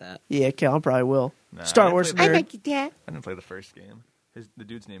might get that. yeah. Callum probably will. Nah, Star I Wars didn't play- nerd. get that. I didn't play the first game. The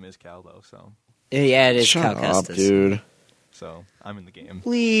dude's name is Cal though, so Yeah, it is. Shut Cal up, Kestis. dude. I'm in the game.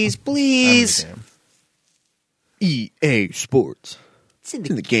 Please, I'm in please. the game. EA Sports. It's in It's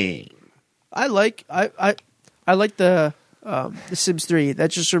in the game. I like the Sims 3.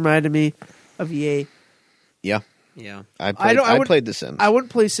 That just reminded me of EA. Yeah. Yeah. I wouldn't- played The Sims. I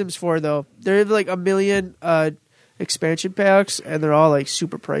wouldn't play Sims 4 though. There's like a million expansion packs, and they're all like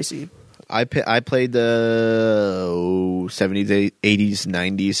super pricey. I played the 70s, 80s,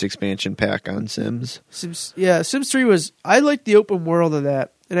 90s expansion pack on Sims. Sims 3 was. I liked the open world of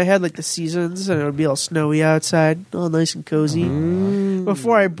that, and I had like the seasons, and it would be all snowy outside, all nice and cozy.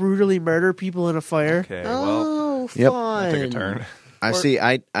 Before I brutally murder people in a fire. Okay, well, Oh, Yep. fun. that took a turn. I see.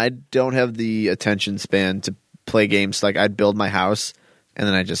 I don't have the attention span to play games. Like I'd build my house and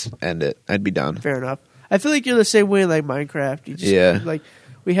then I just end it. I'd be done. Fair enough. I feel like you're the same way in like Minecraft. You just, Yeah. Like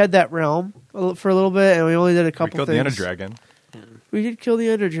we had that realm for a little bit, and we only did a We couple killed the things. Ender Dragon. We did kill the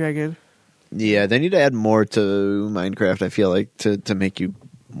Ender Dragon. Yeah, they need to add more to Minecraft. I feel like to make you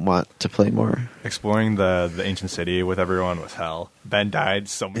want to play more. Exploring the ancient city with everyone was hell. Ben died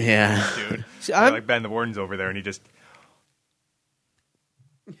so many Yeah. times, dude. See, They're like, Ben, the warden's over there, and he just...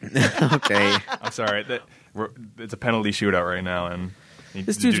 Okay. I'm sorry. It's a penalty shootout right now, and...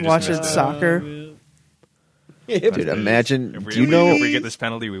 This the dude's dude just watching missed it. soccer. Dude, imagine. If we, Do you know? if we get this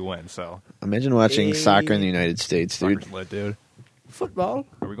penalty, we win, so... Imagine watching soccer in the United States, dude. Soccer's lit, dude. Football.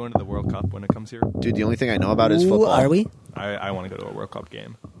 Are we going to the World Cup when it comes here? Dude, the only thing I know about is Ooh, football. are we? I want to go to a World Cup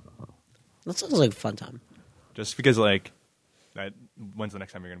game. That sounds like a fun time. Just because, like, when's the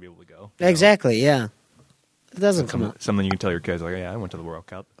next time you're going to be able to go? You know? Exactly, yeah. It doesn't come up. Something you can tell your kids, like, yeah, I went to the World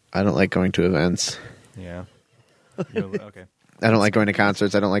Cup. I don't like going to events. Yeah. Okay. I don't like going to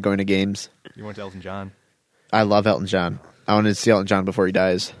concerts. I don't like going to games. You went to Elton John. I love Elton John. I wanted to see Elton John before he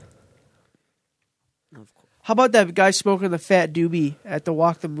dies. How about that guy smoking the fat doobie at the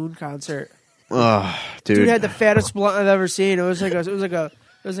Walk the Moon concert? Oh, dude. Dude had the fattest blunt I've ever seen. It was like a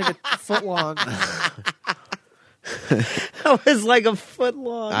foot long. That was like a foot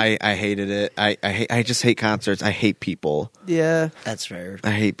long. I hated it. I just hate concerts. I hate people. Yeah, That's fair.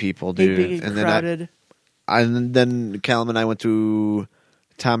 I hate people, hate dude. being And crowded. then Callum and I went to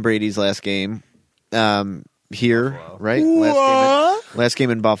Tom Brady's last game here, Buffalo. right? Last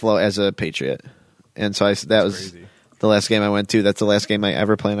game in Buffalo as a Patriot. And so that was Crazy. the last game I went to. That's the last game I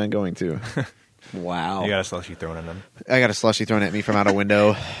ever plan on going to. Wow. You got a slushy thrown in them. I got a slushie thrown at me from out a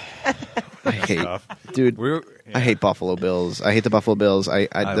window. I hate, Tough. dude. Yeah. I hate Buffalo Bills. I hate the Buffalo Bills. I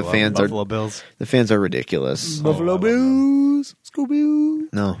The love fans Buffalo Bills. the fans are ridiculous. Buffalo Bills. Scooby.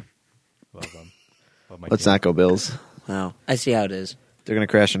 No, Love them. Love my let's team. not go Bills. Wow. I see how it is. They're gonna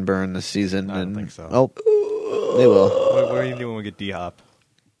crash and burn this season. I don't and, think so. Oh, they will. What are you doing when we get D-Hop?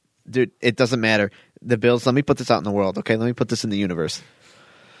 Dude, it doesn't matter. The Bills, let me put this out in the world, okay? Let me put this in the universe.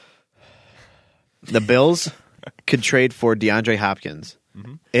 The Bills could trade for DeAndre Hopkins.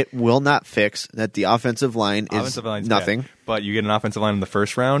 Mm-hmm. It will not fix that the offensive line is Offensive line's nothing. bad, but you get an offensive line in the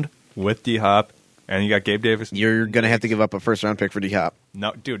first round with D-Hop, and you got Gabe Davis. You're going to have to give up a first-round pick for D-Hop.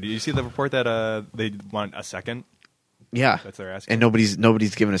 No, dude, did you see the report that they want a second? Yeah. That's their asking. And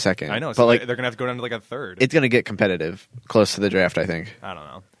nobody's given a second. I know, But, so like, they're going to have to go down to like a third. it's going to get competitive close to the draft, I think. I don't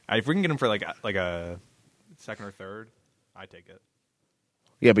know. If we can get him for like a second or third, I take it.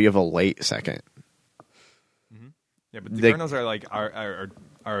 Yeah, but you have a late second. Yeah, but the They- Cardinals are like are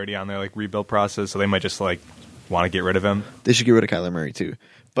already on their like rebuild process, so they might just like want to get rid of him. They should get rid of Kyler Murray too.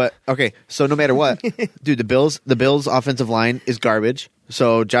 But okay, so no matter what, dude, the Bills offensive line is garbage.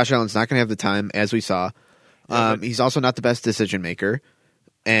 So Josh Allen's not going to have the time, as we saw. He's also not the best decision maker,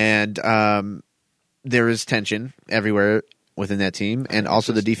 and there is tension everywhere within that team, and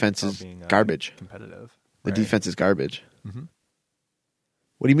also the defense is Being, garbage. competitive. The right? defense is garbage. Mhm.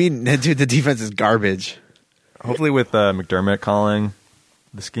 What do you mean, dude? The defense is garbage. Hopefully, with McDermott calling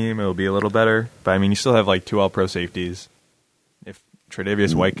the scheme, it'll be a little better. But I mean, you still have like 2 All-Pro safeties. If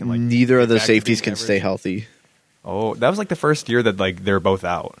Tre'Davious White can like Neither of get the back to safeties being can stay average. healthy. Oh, that was like the first year that like they're both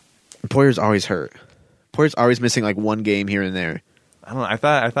out. Poyer's always hurt. Poyer's always missing like one game here and there. I don't know.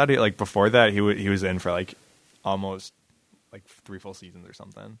 I thought he, like before that he was in for like almost like 3 full seasons or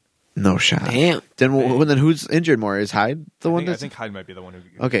something. No shot. Damn. Then who's injured more? Is Hyde the one I that's think Hyde might be the one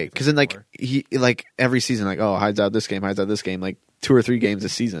who. okay? Because then like he like every season like Hyde's out this game, like 2 or 3 games a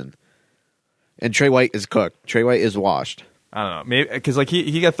season. And Trey White is cooked. Trey White is washed. I don't know. Maybe because like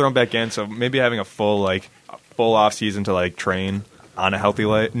he got thrown back in, so maybe having a full off season to like train on a healthy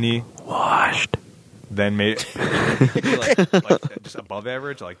knee. Washed. Then maybe like just above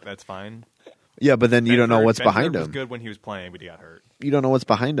average, like that's fine. Yeah, but then you don't know what's Benford behind was him. good when he was playing, but he got hurt. You don't know what's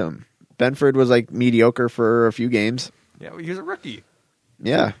behind him. Benford was like mediocre for a few games. Yeah, he was a rookie.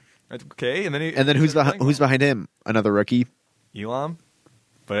 Yeah, That's okay, and then and then who's behind him? Another rookie. Elam,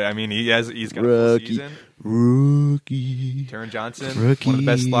 But I mean, he's got a full season. Rookie. Taron Johnson, Rookie. one of the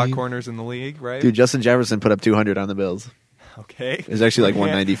best slot corners in the league, right? Dude, Justin Jefferson put up 200 on the Bills. Okay. It was actually like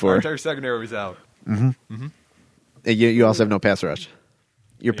 194. Our entire secondary was out. You also have no pass rush.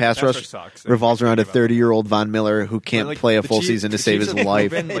 Your pass rush sucks. revolves around a 30-year-old Von Miller who can't Like, play a the full Chiefs- season to the save Chiefs his have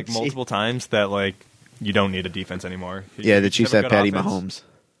life. proven, like multiple times that like you don't need a defense anymore. Yeah, the You Chiefs have have a good Patty offense. Mahomes.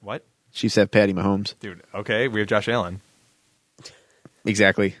 What? Chiefs have Patty Mahomes. Dude, okay, we have Josh Allen.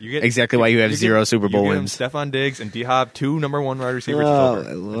 Exactly. You get- Exactly why you have get- 0 Super Bowl you get wins. Stephon Diggs and D-Hop, 2 number 1 wide receivers. Oh, It's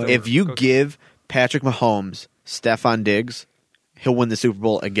over. if you give Patrick Mahomes Stephon Diggs, he'll win the Super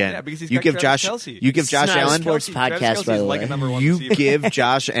Bowl again. Yeah, because he's you got give Travis Josh Kelce. you give It's Josh not a Allen sports Travis podcast, Kelce by is the like way. a number 1 you receiver. give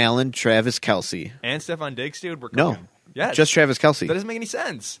Josh Allen Travis Kelce. And Stephon Diggs, dude, we're No. cooking. Yes. Just Travis Kelce. That doesn't make any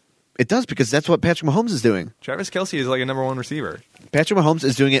sense. It does because that's what Patrick Mahomes is doing. Travis Kelce is like a number 1 receiver. Patrick Mahomes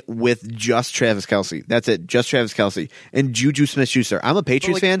is doing it with just Travis Kelce. That's it. Just Travis Kelce. And Juju Smith-Schuster. I'm a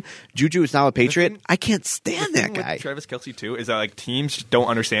Patriots fan. Juju is now a Patriot. I can't stand that guy. With Travis Kelce too is that like teams don't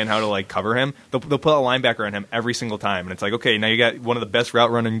understand how to like cover him. They'll put a linebacker on him every single time, and it's like, okay, now you got one of the best route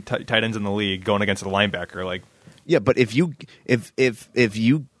running tight ends in the league going against a linebacker. Like, Yeah, but if you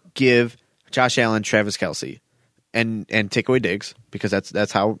give Josh Allen Travis Kelce and take away Diggs, because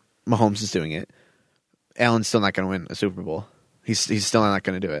that's how Mahomes is doing it, Allen's still not going to win a Super Bowl. He's still not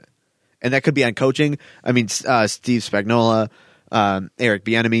going to do it. And that could be on coaching. I mean, Steve Spagnuolo, Eric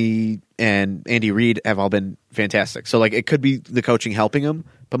Bieniemy, and Andy Reid have all been fantastic. So like it could be the coaching helping him,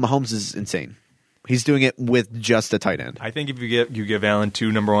 but Mahomes is insane. He's doing it with just a tight end. I think if you give Allen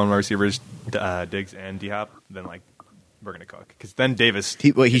 2 number 1 wide receivers, Diggs and D-Hop, then like we're gonna cook because then Davis.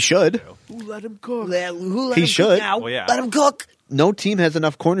 He should. Let him cook. He should. Well, yeah. Let him cook. No team has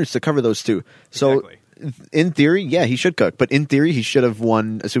enough corners to cover those two. So Exactly. in theory, yeah, he should cook. But in theory, he should have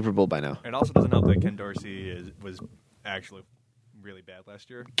won a Super Bowl by now. It also doesn't help that Ken Dorsey was actually really bad last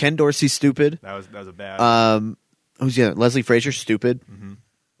year. Ken Dorsey's stupid. That was a bad. Leslie Frazier stupid.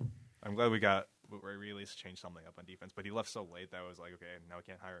 I'm glad we really changed something up on defense, but he left so late that I was like, okay, now we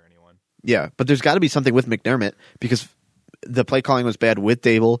can't hire anyone. Yeah, but there's got to be something with McDermott because the play calling was bad with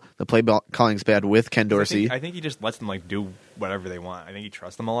Dable. The play calling's bad with Ken Dorsey. I think he just lets them like do whatever they want. I think he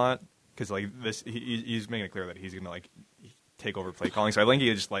trusts them a lot because like he's making it clear that he's gonna like take over play calling. So I think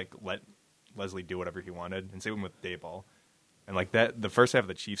he just like let Leslie do whatever he wanted, and same with Dayball. And like that, the first half of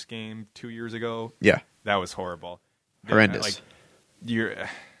the Chiefs game 2 years ago, Yeah, that was horrible, horrendous. Like you're.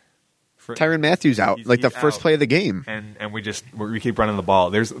 Tyrann Matthews out He's the first out. play of the game. And we keep running the ball.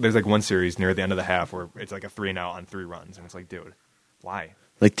 There's like one series near the end of the half where it's like a 3-and-out on 3 runs, and it's like, dude, why?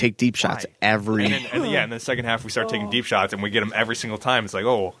 Like take deep shots Why? every. And then the second half we start taking deep shots and we get them every single time. It's like,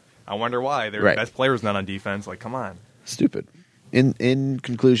 oh, I wonder why their Right. best player's not on defense. Like, come on. Stupid. In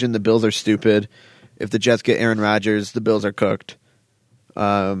conclusion, the Bills are stupid. If the Jets get Aaron Rodgers, the Bills are cooked.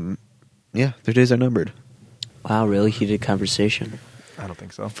 Yeah, their days are numbered. Wow, really heated conversation. I don't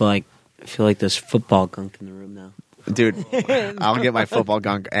think so. I feel like there's football gunk in the room now. Dude, I'll get my football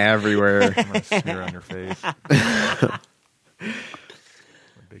gunk everywhere. I'm gonna smear on your face.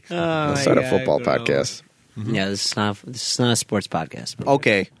 I'll start a football podcast. Yeah, this is not a sports podcast. but-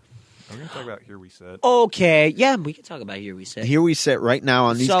 Okay, We're gonna talk about Here We Sit. Okay, yeah, we can talk about Here We Sit. here we sit right now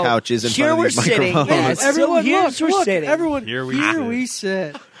on these So, couches in here front of we're these sitting, microphones. yes. So Everyone, here's look, we're sitting. everyone. Here we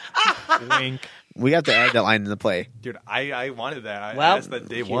sit. sit. Wink. We have to add that line in the play. Dude, I wanted that. I Well, asked that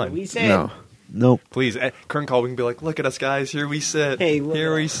day Here one. We Sit. No, nope. Please, Kern Call, we can be like, look at us, guys. Here we sit. Hey, look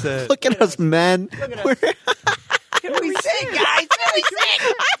here at we us. sit. Look at us, men. Here we sit, guys. Here we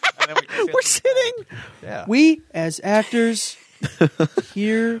sit. And then we We're sitting. Yeah. We as actors,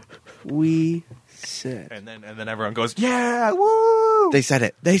 here we sit. And then everyone goes, yeah, woo! They said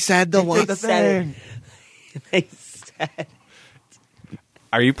it. They said the one. the said thing. They said.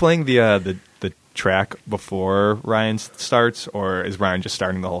 Are you playing the track before Ryan starts, or is Ryan just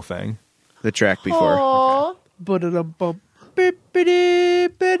starting the whole thing? The track before. Ba-da-dum-bum.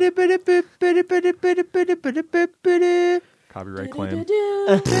 Copyright claim.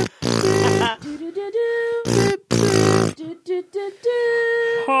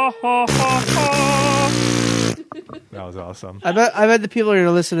 That was awesome. I bet the people are going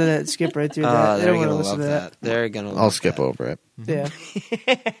to listen to that and skip right through that. They they're don't want to gonna listen love to that. They're gonna. I'll skip over it. Yeah.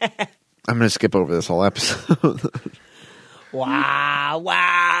 I'm going to skip over this whole episode. Wow!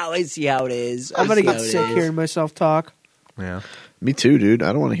 I see how it is. I'm going to see get how it sick is. hearing myself talk. Yeah. Me too, dude.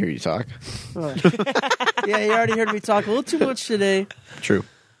 I don't want to hear you talk. Oh. Yeah, you already heard me talk a little too much today. True.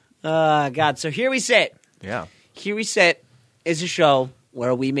 God. So here we sit. Yeah. Here we sit is a show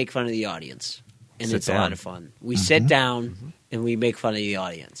where we make fun of the audience, and Sit it's a down. lot of fun. We sit down and we make fun of the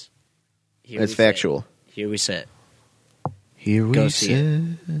audience. Here It's we sit. factual. Here we sit. Here we Go see it.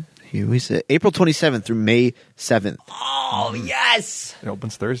 sit. Here we sit. April 27th through May 7th. Oh, yes. It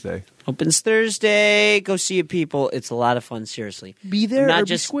opens Thursday. Opens Thursday. Go see it, people. It's a lot of fun, seriously. Be there Not or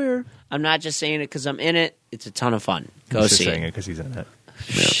just- be square. I'm not just saying it because I'm in it. It's a ton of fun. Go He's just see saying it. it because he's in it.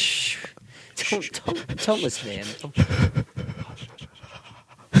 Shh. Don't listen to him.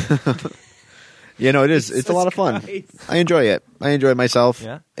 You know, it is. It's a lot of fun. I enjoy it. I enjoy myself.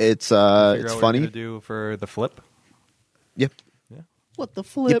 Yeah? It's Figure out it's what you're funny. gonna do for the flip. Yep. What the Yep,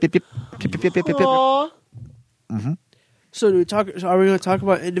 flip? yep, yep. Yep, yep, yep, yep, yep. Aw. So do we talk? So are we going to talk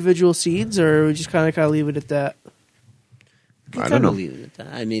about individual scenes, or are we just kind of leave it at that? I don't know. Leave it at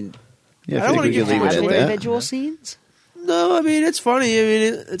that. I mean, Yeah, I I don't think wanna we get can leave too it much at away. that. individual scenes. No, I mean it's funny. I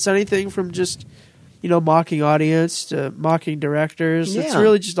mean it's anything from just mocking audience to mocking directors. It's Yeah.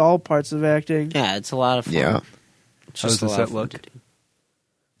 really just all parts of acting. Yeah, it's a lot of fun. Yeah. It's How does just a the lot set of fun look? to do.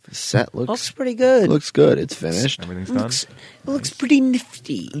 The set Looks looks pretty good. good. It's finished. Everything's done. It looks pretty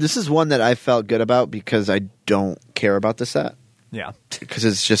nifty. This is one that I felt good about because I don't care about the set. Yeah. Because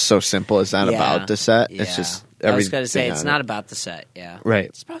it's just so simple. It's not Yeah. about the set. Yeah. It's just I everything. was going to say it's on not it. about the set. Yeah. Right.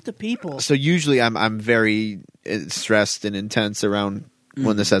 It's about the people. So usually I'm very stressed and intense around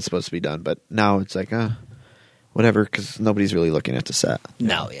when the set's supposed to be done, but now it's like whatever, because nobody's really looking at the set.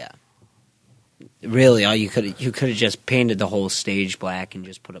 No, yeah. Really, all you could have just painted the whole stage black and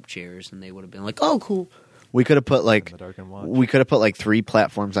just put up chairs, and they would have been like, "Oh, cool." We could have put In the dark and watch. we could have put like 3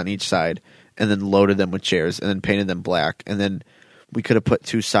 platforms on each side, and then loaded them with chairs, and then painted them black, and then we could have put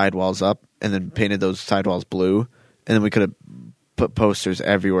 2 sidewalls up, and then painted those sidewalls blue, and then we could have put posters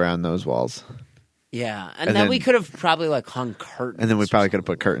everywhere on those walls, Yeah, and And then then- we could have probably like hung curtains, and then we or probably could have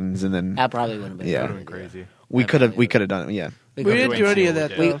something. put curtains, and then That probably wouldn't have been. Yeah. That would have been crazy. we could have done it. Yeah, We could've didn't done do it. any of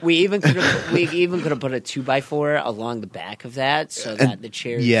that. Yeah. Though. We even could have put a 2x4 along the back of that so that the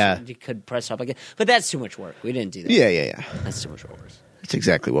chairs yeah. you could press up again. But that's too much work. We didn't do that. yeah. That's too much work. That's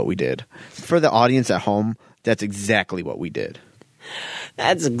exactly what we did. For the audience at home, that's exactly what we did.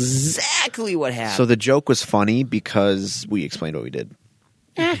 That's exactly what happened. So the joke was funny because we explained what we did.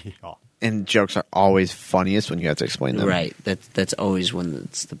 Yeah. And jokes are always funniest when you have to explain them. right, that's always when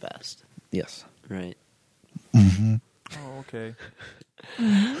it's the best. Yes. Right. Oh, okay.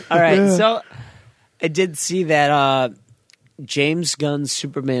 All right, so I did see that James Gunn's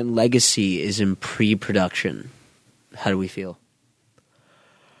Superman Legacy is in pre-production. How do we feel?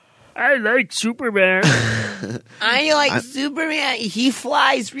 I like Superman. I like Superman. He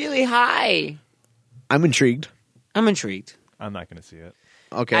flies really high. I'm intrigued. I'm intrigued. I'm not going to see it.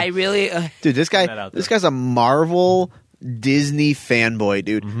 Okay. I really. Dude, this that out this there. guy's a Marvel Disney fanboy,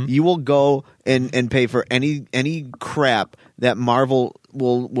 dude. You will go and pay for any crap that Marvel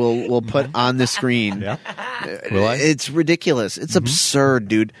will put on the screen. Yeah. Will I? It's ridiculous. It's absurd,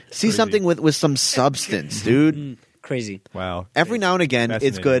 dude. See Crazy. something with some substance, dude. Crazy. Wow. Every now and again, it's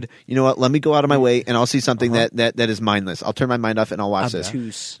Fascinating. good. You know what? Let me go out of my way and I'll see something that is mindless. I'll turn my mind off and I'll watch this.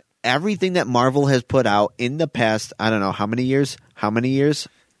 Obtuse. Everything that Marvel has put out in the past, I don't know how many years. How many years?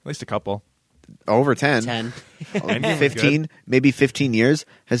 At least a couple. Over 10. 10. Endgame was 15, good. maybe 15 years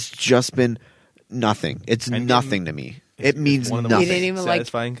has just been nothing. It's Endgame nothing to me. It It's means one of the nothing. You didn't even like.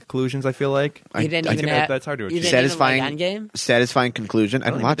 satisfying conclusions, I feel like. I- You didn't I even think have. that's hard to You achieve. didn't Satisfying, even like Endgame. satisfying conclusion.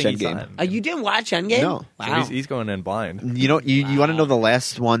 I don't didn't even watch think he saw Endgame. it. Oh, you didn't watch Endgame? No. So Wow. he's going in blind. You know, you want to know the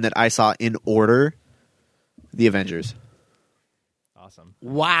last one that I saw in order? The Avengers, Awesome.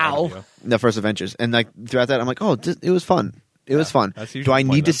 Wow. Proud of the first Avengers, and like throughout that, I'm like, oh, it was fun. It was fun. that's Do usually I the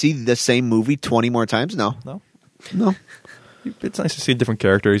point need to then. see the same movie 20 more times? No, you. no. It's nice to see different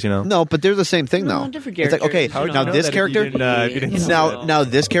characters, you know. No, but they're the same thing No, though. different It's like, okay, characters. How would now you know this that if you character, didn't, if you didn't see it? now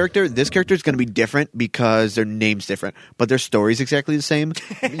this character is going to be different because their name's different, but their story's exactly the same.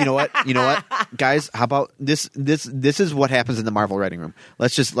 You know what, guys? How about this? This is what happens in the Marvel writing room.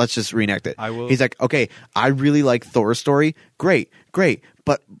 Let's just reenact it. I will- He's like, okay, I really like Thor's story. Great,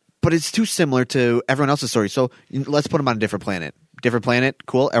 but it's too similar to everyone else's story. So let's put him on a different planet. Different planet,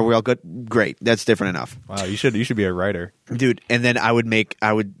 cool. Are we all good? Great. That's different enough, Wow, you should be a writer. dude. And then I would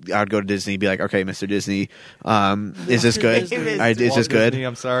go to Disney, and be like, okay, Mr. Disney, is this good? Disney. Is this Walt good? Disney,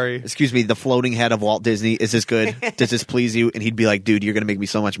 I'm sorry. Excuse me, the floating head of Walt Disney. Is this good? Does this please you? And he'd be like, dude, you're gonna make me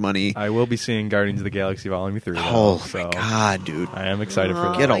so much money. I will be seeing Guardians of the Galaxy Volume 3. though, Oh so my god, dude. I am excited for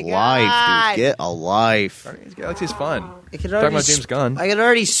that. Get a my life, God. dude. Get a life. Guardians of the Galaxy is fun. I could Talking already about James Gunn. I could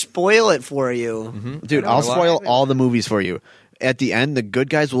already spoil it for you. Dude, I know, I'll a lot. spoil all the movies for you. At the end, the good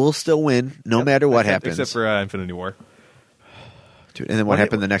guys will still win, no matter what happens. Except for Infinity War. Dude, and then what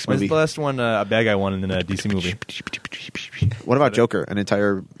happened in the next When's movie? the last one a bad guy won in a DC movie? What about Joker? An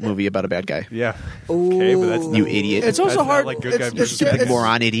entire movie about a bad guy. Yeah. Okay, but that's You idiot. It's also That's not hard. like good guy it's, versus it's, bad Big guy.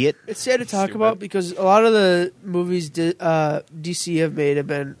 moron idiot. it's sad to talk Stupid. about because a lot of the movies DC have made have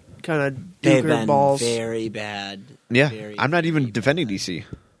been kind of They've duker been balls. very bad. Yeah, Very, I'm not even very defending DC.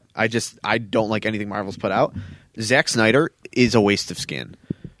 I don't like anything Marvel's put out. Zack Snyder is a waste of skin.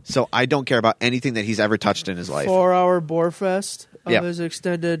 So I don't care about anything that he's ever touched in his life. 4-hour bore fest of Yeah. his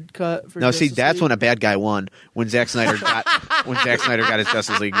extended cut. For No, see, Justice that's League. when a bad guy won. When Zack Snyder got his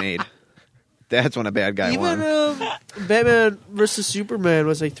Justice League made. That's when a bad guy Even won. Batman versus Superman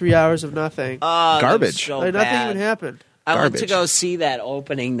was like 3 hours of nothing. Oh, that was Garbage. so Like, nothing bad. even happened. I went to Garbage. go see that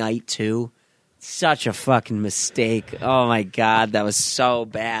opening night too. Such a fucking mistake. Oh my god, that was so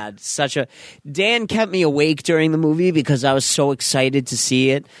bad. Dan kept me awake during the movie because I was so excited to see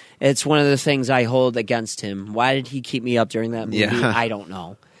it. It's one of the things I hold against him. Why did he keep me up during that movie? Yeah. I don't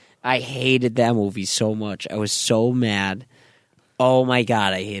know. I hated that movie so much. I was so mad. Oh my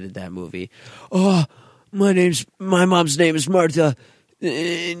god, I hated that movie. Oh, my mom's name is Martha.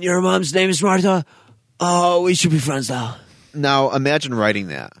 And your mom's name is Martha. Oh, we should be friends now. Now, imagine writing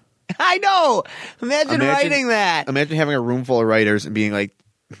that. I know. Imagine writing that. Imagine having a room full of writers and being like,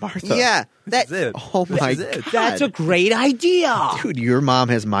 Martha. Yeah, That's it. Oh my This is it. God. that's a great idea. Dude, your mom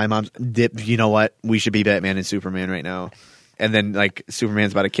has my mom's dip. You know what? We should be Batman and Superman right now. And then, like,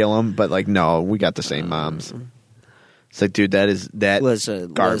 Superman's about to kill him, but, like, no, we got the same moms. It's like, dude, that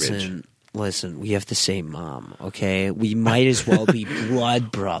Listen, garbage. listen. We have the same mom. Okay, we might as well be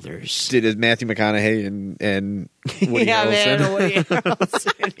blood brothers. Did is Matthew McConaughey and Woody yeah, Harrelson? man. Woody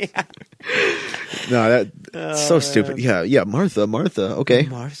Harrelson. Yeah. No, that's so stupid. Yeah, Martha. Okay.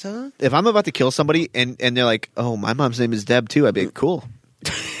 Martha. If I'm about to kill somebody and they're like, oh, my mom's name is Deb too, I'd be like, cool.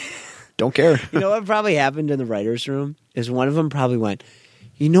 Don't care. You know what probably happened in the writers' room is one of them probably went,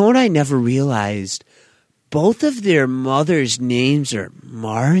 you know what I never realized? Both of their mothers' names are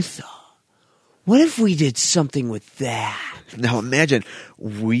Martha. What if we did something with that? Now imagine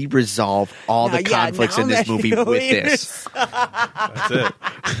we resolve all the conflicts in this movie with this. That's it.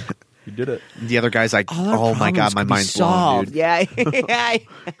 You did it. The other guy's like, All our oh my God, problems my could be mind's blown, solved. dude. Yeah. Yeah.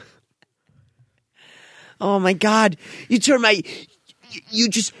 Oh my God. You turned my.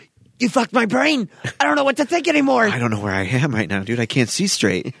 You fucked my brain. I don't know what to think anymore. I don't know where I am right now, dude. I can't see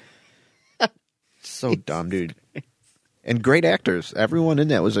straight. So dumb, dude. And great actors. Everyone in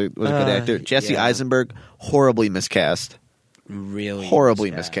that was a good actor. Jesse yeah. Eisenberg, horribly miscast. Really Horribly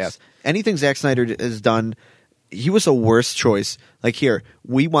miscast. Anything Zack Snyder has done, he was a worse choice. Like, here,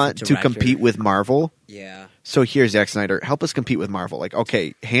 we want to Director. compete with Marvel. Yeah. So here, Zack Snyder, help us compete with Marvel. Like,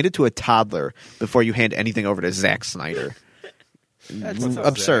 okay, hand it to a toddler before you hand anything over to Zack Snyder.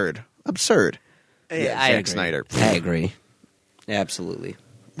 Absurd. Absurd. Yeah, Zack I agree. Snyder. I agree. Absolutely.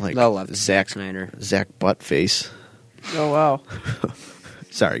 Like, I love Zack Snyder. Zack Buttface. Oh wow!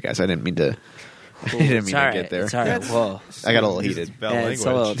 Sorry, guys. I didn't mean to. I didn't mean to get there. It's all right. Whoa. I got a little heated. Foul Yeah, it's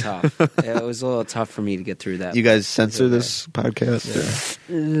a little language. tough. It was a little tough for me to get through that. You guys censor this podcast?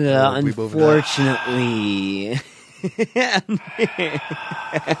 or- we both know. Unfortunately.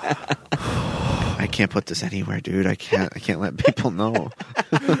 I can't put this anywhere, dude. I can't let people know.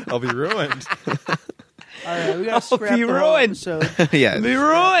 I'll be ruined. All right, we gotta scrap be the whole ruined. episode. Yeah. Be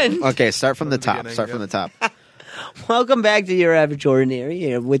ruined. Okay, start from the top. beginning, Start from the top. Welcome back to Your Average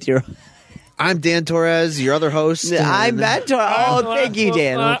Ordinary with your. I'm Dan Torres, your other host. I'm and- Mentor. Oh, thank you,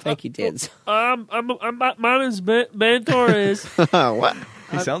 Dan. Oh, thank you, Dan. My name's Ben Torres. What?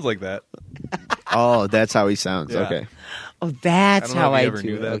 He sounds like that. Oh, that's how he sounds. Yeah. Okay. Oh, that's I don't know how if you I ever do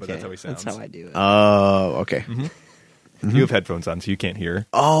knew it. that, Okay. but that's how he That's sounds. how I do it. Oh, okay. You have headphones on, so you can't hear.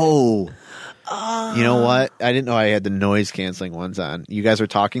 Oh. You know what? I didn't know I had the noise canceling ones on. You guys were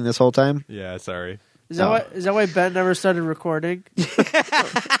talking this whole time? Yeah, sorry. Is that why Ben never started recording?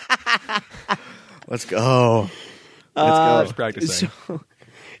 Let's go. Just practicing.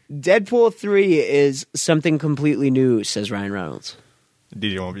 Deadpool 3 is something completely new, says Ryan Reynolds.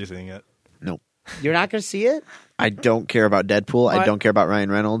 DJ won't be seeing it. Nope. You're not going to see it? I don't care about Deadpool. I What? don't care about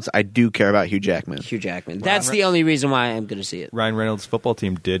Ryan Reynolds. I do care about Hugh Jackman. Hugh Jackman. That's the only reason why I'm going to see it. Ryan Reynolds' football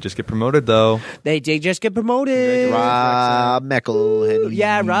team did just get promoted, though. They did just get promoted. Rob McElhenney.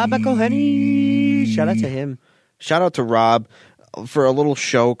 Yeah, Rob McElhenney. Shout out to him. Shout out to Rob for a little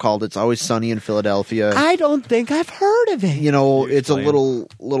show called It's Always Sunny in Philadelphia. I don't think I've heard of it. You know, it's a Explain.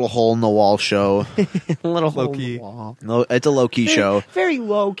 little hole in the wall show. A little hole in Low-key. the wall. No, it's a low key show. Very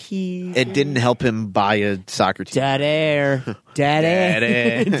low key. It didn't help him buy a soccer team. Dead air. Dead air.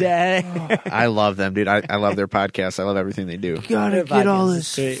 Dead Dead air. I love them, dude. I love their podcast. I love everything they do. Gotta Their get all podcast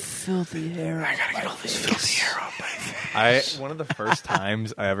this is great. filthy hair. I gotta get all this filthy hair off my face. One of the first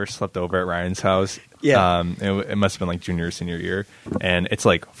times I ever slept over at Ryan's house. Yeah. It must have been like junior or senior year, and it's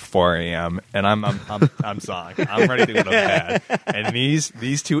like 4 a.m. and I'm zonked. I'm ready to go to bed, and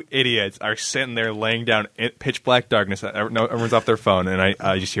these two idiots are sitting there laying down in pitch black darkness. Everyone's off their phone, and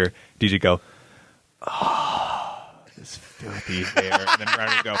I just hear DJ go, "Oh, this filthy hair," and then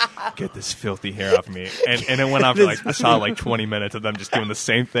Ryan would go, "Get this filthy hair off me," and it went on for like I saw like 20 minutes of them just doing the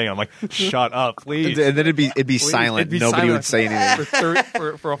same thing. I'm like, "Shut up, please." And then it'd be silent. It'd be Nobody silent would say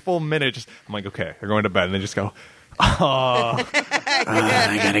anything. for a full minute. Just I'm like, okay, they're going to bed, and they just go, "Oh,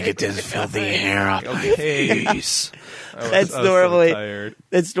 I gotta get this filthy hair off my face. That's I was normally so tired.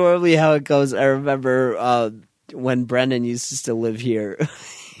 that's normally how it goes. I remember when Brendan used to still live here.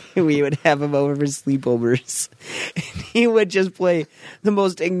 We would have him over for sleepovers, and he would just play the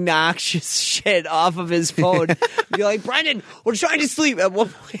most obnoxious shit off of his phone. Be like, "Brendan, we're trying to sleep." At one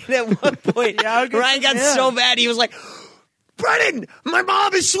point, Ryan got so bad he was like, "Brendan, my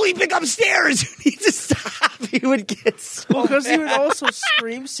mom is sleeping upstairs. You need to stop." He would get so Because he mad. would also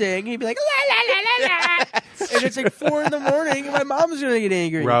scream sing. He'd be like, la, la, la, la, la. And it's like 4 in the morning, and my mom's going to get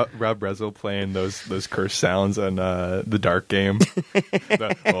angry. Rob Rezzo playing those curse sounds on the dark game.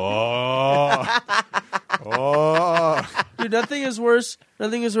 Dude, nothing is worse than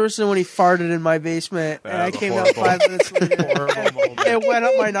when he farted in my basement, and That I was a came out horrible- 5 minutes later. horrible moment. It went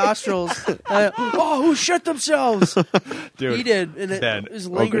up my nostrils. Who shit themselves? Dude, He did, and Ben, it was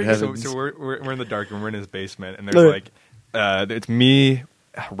good lingering. heavens. So we're in the dark room. We're in his basement, and there's like it's me,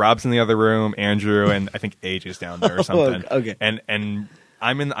 Rob's in the other room, Andrew, and I think Age is down there or something. Okay. And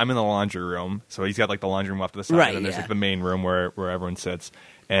I'm in the laundry room, so he's got like the laundry room off to the side, Right, and there's yeah. like the main room where everyone sits,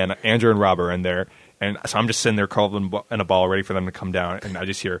 and Andrew and Rob are in there, and so I'm just sitting there curled in a ball, ready for them to come down, and I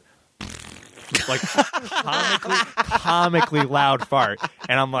just hear like comically loud fart,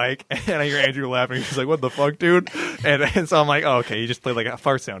 and I'm like, and I hear Andrew laughing. He's like, "What the fuck, dude?" And so I'm like, "Oh, okay, you just played like a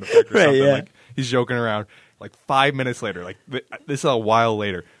fart sound effect or Right, something." yeah. Like he's joking around. Like 5 minutes later, like this is a while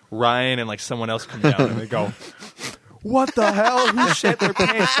later, Ryan and like someone else come down and they go, "What the hell? Who shit their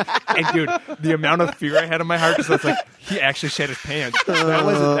pants?" And dude, the amount of fear I had in my heart because I was like, he actually shit his pants. That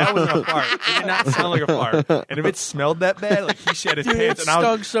wasn't a fart. It did not sound like a fart. And if it smelled that bad, like he shit his Dude, pants. it And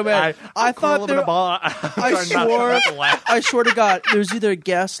stunk so bad. I thought there. there- Ball. I swear to God, there was either a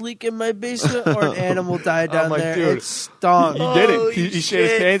gas leak in my basement or an animal died down I'm like, there. dude, It stunk. He did it. Holy He shit his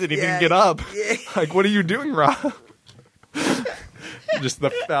shit. pants and he Yeah. didn't get up. Yeah. Like, what are you doing, Rob? Just the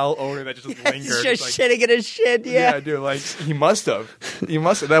foul odor that just lingered. It's It's just like, shitting in his shit. yeah, Yeah. dude. Like he must have.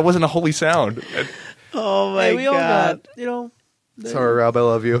 That wasn't a holy sound. Oh my Hey, we all god. got, Sorry, Rob. I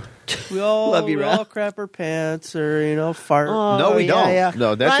love you. we all Love you, we Rob. all crap our pants or fart. No, we don't.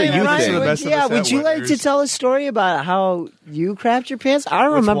 No, that's a you thing. Would, Best of yeah, us would at you like to Winners. tell a story about how you crapped your pants? I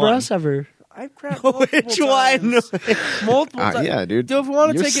don't Which remember one? us ever. I've crapped multiple Which one? times. Multiple times. Yeah, dude. If you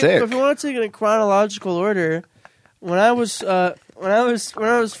want to You're take sick. it, if you want to take it in chronological order, when I was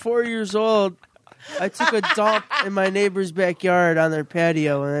 4 years old, I took a dump in my neighbor's backyard on their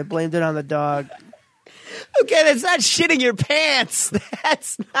patio, and I blamed it on the dog. Okay, that's not shitting your pants.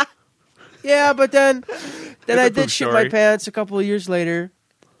 That's not. Yeah, but then It's I a did poop shit story. my pants a couple of years later,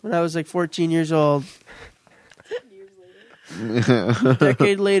 when I was like 14 years old. A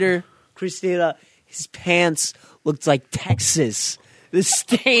decade later. Christina, his pants looked like Texas. The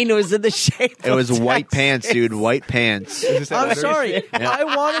stain was in the shape. It was of white Texas. pants, dude. White pants. I'm sorry. I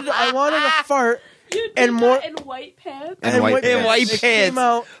wanted a fart. You did And more- that in white pants? And white when- pants. In white it pants. came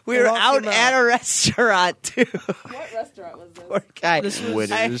out- We it were all out came at a restaurant too. What restaurant was this? Poor guy. This was-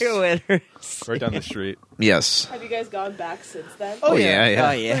 Winners. Winners. Right down the street. Yes. Have you guys gone back since then? Oh, yeah, yeah.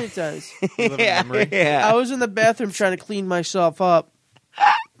 Oh yeah. Many times. Live in Yeah, memory. I yeah. was in the bathroom trying to clean myself up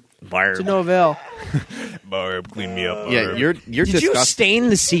to no avail. Barb, clean me up. Yeah, Barb. you're Did you disgusting. stain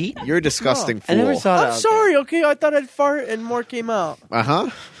the seat? You're a disgusting I never fool. thought. I'm sorry, okay? I thought I'd fart and more came out. Uh huh.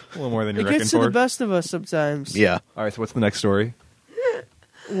 a little more than It you're reckoning gets to for. the best of us sometimes. Yeah. All right, so what's the next story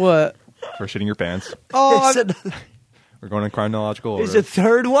What? for shitting your pants? Oh, We're going in chronological order. There's a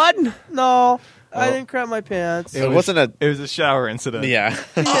third one. no. I Well, didn't crap my pants. It wasn't a. It was a shower incident. Yeah.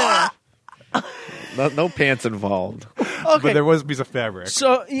 Yeah. No pants involved. Okay. But there was a piece of fabric.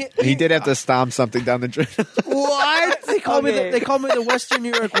 So He did have to stomp something down the drain. What? they call me the Western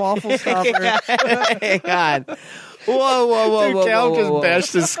New York waffle stomper. Hang on. Whoa, whoa, whoa, Dude, whoa, Callum whoa, just whoa.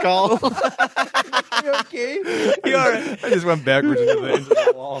 bashed his skull. You okay? I just went backwards into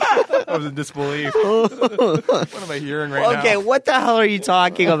the wall. I was in disbelief. What am I hearing right now? Okay, what the hell are you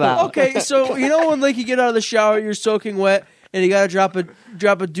talking about? Okay, so you know when like you get out of the shower, you're soaking wet, and you gotta drop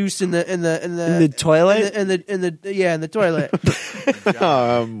a deuce in the In the toilet? in the toilet.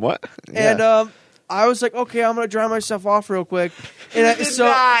 What? And I was like, okay, I'm gonna dry myself off real quick, and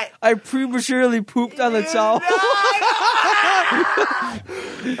I prematurely pooped on the towel.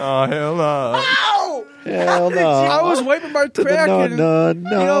 Oh hell no! Hell no. I was wiping my crack, and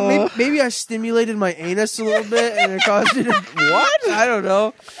no. maybe I stimulated my anus a little bit, and it caused it. What? I don't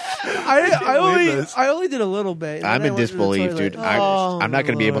know. I only did a little bit. and I'm then I in went to the disbelief, toilet. dude. I'm not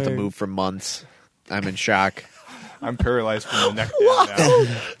going to be able to move for months. I'm in shock. I'm paralyzed from the neck down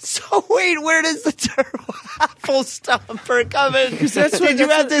now. So wait, where does the waffle stomper come in? Did you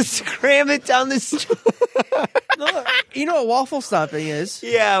have to cram it down the street? No, you know what waffle stopping is?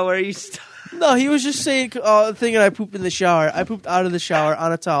 Yeah, where you No, he was just saying, thinking I pooped in the shower. I pooped out of the shower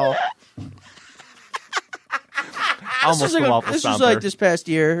on a towel. Almost a waffle This stomper. was like this past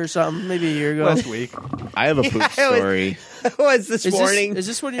year or something, maybe a year ago. last week. I have a poop story. was this Is morning.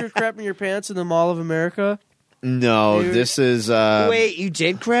 this when you were crapping your pants in the Mall of America? No, Dude. this is... Wait, you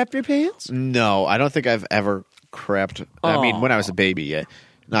did crap your pants? No, I don't think I've ever crapped. I mean, when I was a baby, yeah.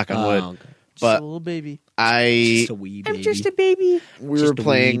 Knock on wood. okay. Just But a little baby. I... Just a wee baby. I'm just a baby. We were Just a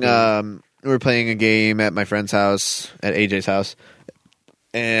playing. wee bit. We were playing a game at my friend's house, at AJ's house,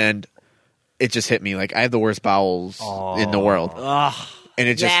 and it just hit me. Like I have the worst bowels in the world, Ugh, and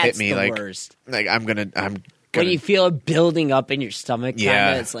it just hit that's me. the Like, worst. I'm When gonna. you feel it building up in your stomach, Yeah.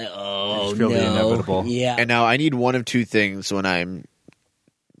 kinda, it's like, oh just feel the no. inevitable. Yeah. And now I need one of two things when I'm,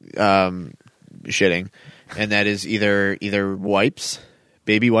 shitting, and that is either wipes,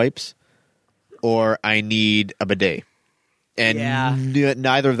 baby wipes, or I need a bidet. And Yeah.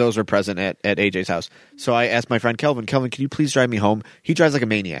 neither of those were present at AJ's house. So I asked my friend Kelvin, can you please drive me home? He drives like a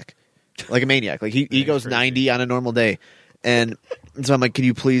maniac. Like he goes crazy. 90 on a normal day. And so I'm like, can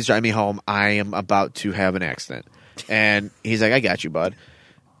you please drive me home? I am about to have an accident. And he's like, I got you, bud.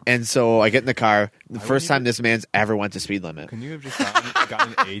 And so I get in the car. The first time this man's ever went to speed limit. Can you have just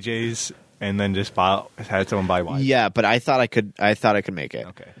gotten AJ's and then just had someone buy wine? Yeah, but I thought I could make it.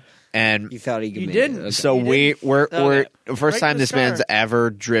 Okay. And You thought he could You make didn't. it. Okay. so You we're Okay. first Right time in the this man's car. ever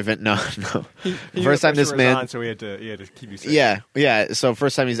driven. No. He knew First the time this pressure was man. on, so he had to keep you safe. Yeah. So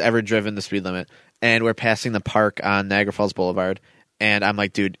first time he's ever driven the speed limit, and we're passing the park on Niagara Falls Boulevard, and I'm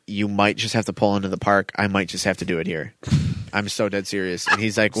like, dude, you might just have to pull into the park. I might just have to do it here. I'm so dead serious. And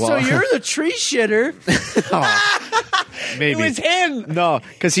he's like, well, So you're the tree shitter. maybe It was him. No,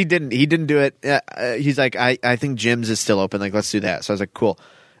 because he didn't do it. He's like, I think Jim's is still open. Like, let's do that. So I was like, cool.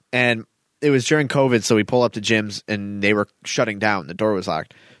 And it was during COVID, so we pull up to Jim's, and they were shutting down. The door was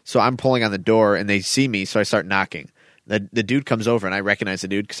locked. So I'm pulling on the door, and they see me, so I start knocking. The dude comes over, and I recognize the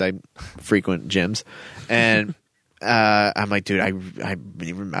dude because I frequent Jim's. And I'm like, dude,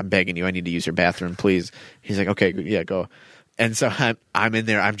 I'm begging you. I need to use your bathroom, please. He's like, okay, yeah, go. And so I'm in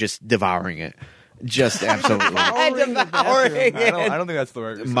there. I'm just devouring it. Just absolutely. Devouring it. I don't think that's the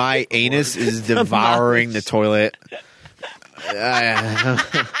right. My anus is devouring the toilet.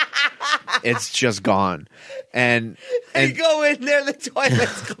 It's just gone. And You go in there, the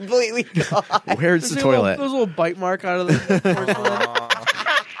toilet's completely gone. where's the There's toilet? There's a little bite mark out of the porcelain.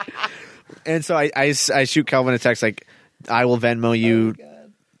 And so I shoot Calvin a text like, I will Venmo you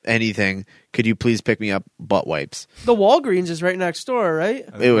anything. Could you please pick me up butt wipes? The Walgreens is right next door, right?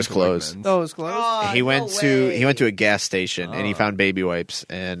 It was closed. Oh, it was closed. Oh, He went no to way. a gas station and he found baby wipes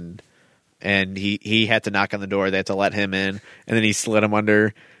and he had to knock on the door. They had to let him in, and then he slid him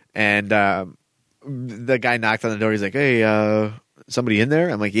under. And the guy knocked on the door. He's like, "Hey, somebody in there?"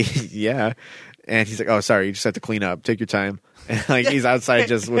 I'm like, "Yeah." And he's like, "Oh, sorry, you just have to clean up. Take your time." And like he's outside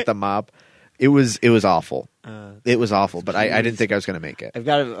just with the mop. It was awful. It was awful. But I didn't think I was going to make it.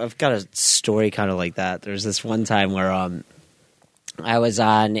 I've got a story kind of like that. There's this one time where I was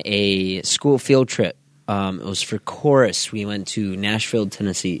on a school field trip. It was for chorus. We went to Nashville,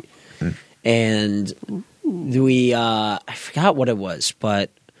 Tennessee, and we I forgot what it was,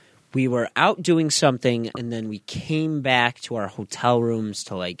 but we were out doing something, and then we came back to our hotel rooms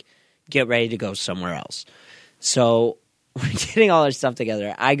to like get ready to go somewhere else. So we're getting all our stuff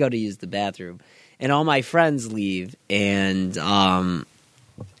together. I go to use the bathroom, and all my friends leave, and I'm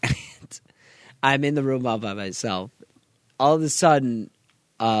in the room all by myself. All of a sudden,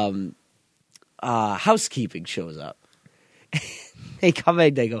 housekeeping shows up. They come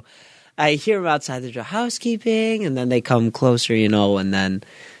in, they go, I hear them outside the door, housekeeping, and then they come closer, and then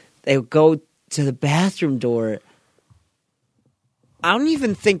they go to the bathroom door. I don't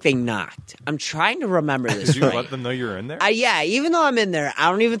even think they knocked. I'm trying to remember this. Did you right. let them know you were in there? Yeah, even though I'm in there,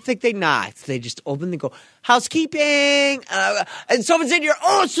 I don't even think they knocked. They just opened and go, housekeeping, and someone's in here.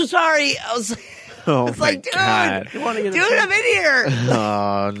 Oh, so sorry. I was like, Oh it's my like, dude, God. You want to get dude, I'm in here.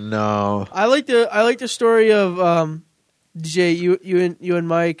 Oh no. I like the story of DJ. You and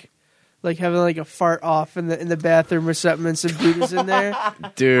Mike like having like a fart off in the bathroom or something, and some dude is in there.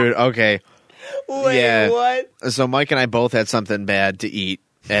 Dude, okay. Wait, Yeah. what? So Mike and I both had something bad to eat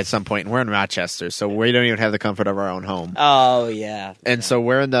at some point, and we're in Rochester, so we don't even have the comfort of our own home. Oh yeah. And so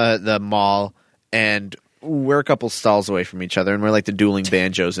we're in the mall, and we're a couple stalls away from each other, and we're like the dueling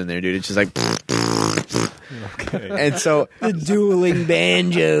banjos in there, dude. It's just like, Okay. and so The dueling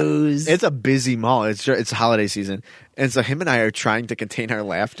banjos. it's a busy mall. It's holiday season, and so him and I are trying to contain our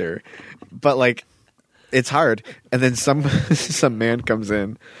laughter, but like it's hard. And then some man comes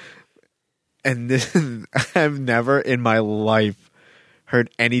in, and this, I've never in my life heard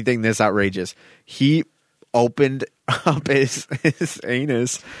anything this outrageous. He opened up his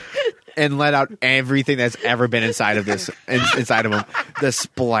anus and let out everything that's ever been inside of inside of him. The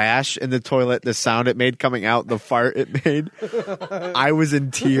splash in the toilet, the sound it made coming out, the fart it made. I was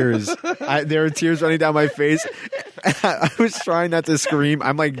in tears. There were tears running down my face. I was trying not to scream.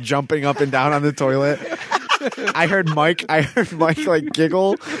 I'm like jumping up and down on the toilet. I heard Mike like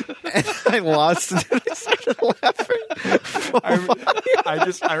giggle, and I lost it. I started laughing.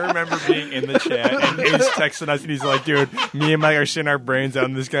 I remember being in the chat, and he's texting us, and he's like, "Dude, me and Mike are shitting our brains out,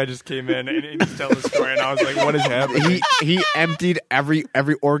 and this guy just came in and he's telling the story." And I was like, "What is happening?" He emptied every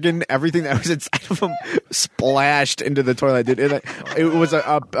organ, everything that was inside of him, splashed into the toilet. Dude, it was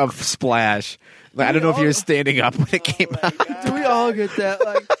a splash. Like, I don't know if he was standing up when it came out. Do we all get that?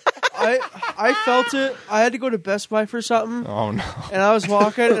 Like, I felt it. I had to go to Best Buy for something, Oh no! and I was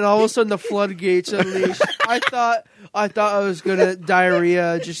walking, and all of a sudden the floodgates unleashed. I thought I was gonna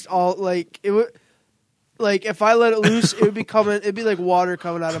diarrhea. Just all like it would. Like if I let it loose, it would be coming. It'd be like water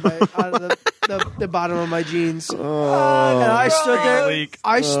coming out of the bottom of my jeans. And I stood there. Leak.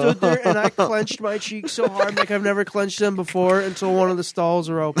 I stood there and I clenched my cheeks so hard, like I've never clenched them before, until one of the stalls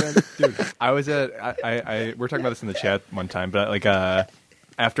were open. Dude, I was at we were talking about this in the chat one time, but like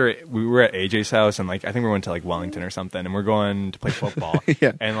after we were at AJ's house, and like I think we went to like Wellington or something, and we're going to play football.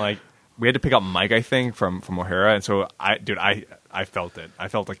 Yeah. And like we had to pick up Mike, I think, from O'Hara, and so I felt it. I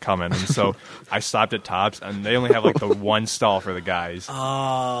felt it coming, and so I stopped at Tops, and they only have like the one stall for the guys.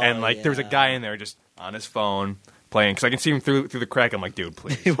 Oh, and like there was a guy in there just on his phone playing, because I can see him through the crack. I'm like, dude,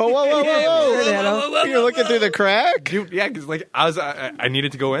 please. Whoa. You're looking through the crack? Dude, yeah, because like I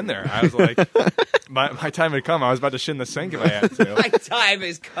needed to go in there. I was like, my time had come. I was about to shit in the sink if I had to. my time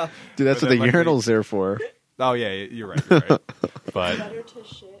has come. Dude, that's But what the then, like, urinal's there for. Oh yeah, you're right. But Better to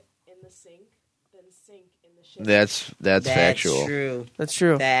shit in the sink than sink in the shit. That's factual. True. That's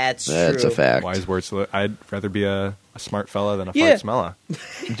true. That's That's true. a fact. wise words. I'd rather be a smart fella than a Yeah. fart smeller.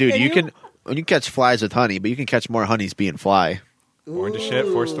 Dude, And you can catch flies with honey, but you can catch more honeys being fly. Born to shit,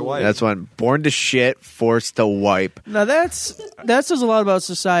 forced to wipe. That's one. Born to shit, forced to wipe. Now that says a lot about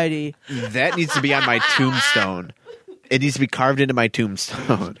society. That needs to be on my tombstone. It needs to be carved into my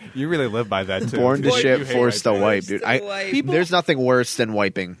tombstone. You really live by that too. Born to You shit, hate forced to wiping. wipe, dude. People- There's nothing worse than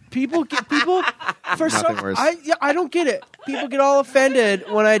wiping. People for some. Worse. I don't get it. People get all offended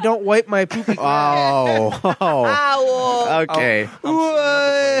when I don't wipe my poopy. Oh. Ow. Okay.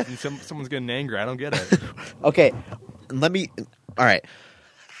 And someone's getting angry. I don't get it. Okay. All right.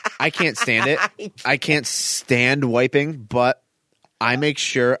 I can't stand it. I can't stand wiping, but I make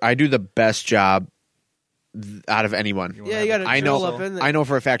sure I do the best job out of anyone. Yeah, you got to I drill know. up in there. I know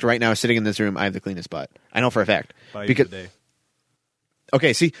for a fact right now, sitting in this room, I have the cleanest butt. I know for a fact. Because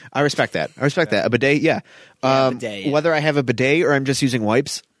Okay, see, I respect that. A bidet, yeah. bidet, yeah. Whether I have a bidet or I'm just using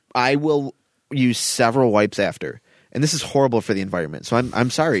wipes, I will use several wipes after. And this is horrible for the environment. So I'm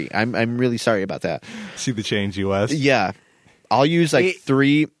sorry. I'm really sorry about that. see the change, US. Yeah. I'll use like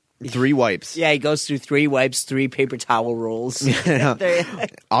three wipes. Yeah, he goes through 3 wipes, 3 paper towel rolls.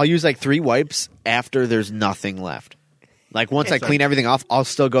 I'll use like 3 wipes after there's nothing left. Like once I clean everything off, I'll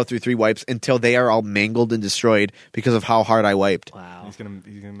still go through 3 wipes until they are all mangled and destroyed because of how hard I wiped. Wow. He's gonna make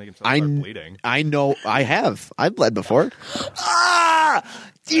himself start bleeding. I know. I have. I've bled before.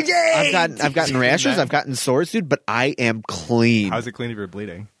 DJ! I've gotten rashes. I've gotten sores, dude. But I am clean How's it clean if you're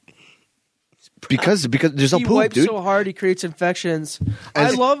bleeding? because there's no He poop, wipes dude. so hard he creates infections.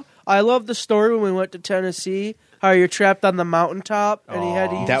 As- I love the story when we went to Tennessee. How you're trapped on the mountaintop and he had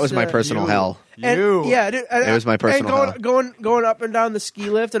to use That was my the- personal hell. And, You. yeah, dude, It was my personal and going up and down the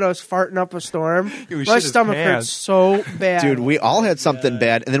ski lift, and I was farting up a storm. He was My shit his stomach hurt pants. so bad, Dude, we all had something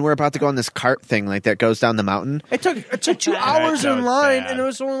bad, and then we're about to go on this cart thing like that goes down the mountain. It took 2 hours That in was line, bad. and it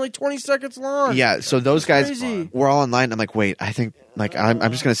was only like 20 seconds long. Yeah, so those guys crazy. were all in line. I'm like, wait, I think like I'm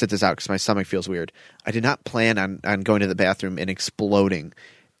just gonna sit this out because my stomach feels weird. I did not plan on going to the bathroom and exploding,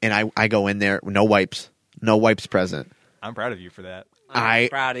 and I go in there, no wipes present. I'm proud of you for that. I- I'm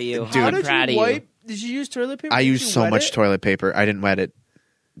proud of you. Dude. How I'm did proud you of wipe? Did you use toilet paper? I Did used you so wet much it? toilet paper. I didn't wet it.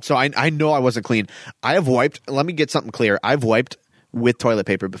 So I know I wasn't clean. I have wiped. Let me get something clear. I've wiped with toilet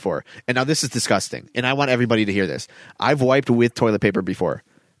paper before. And now this is disgusting. And I want everybody to hear this. I've wiped with toilet paper before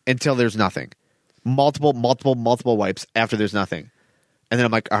until there's nothing. Multiple wipes after there's nothing. And then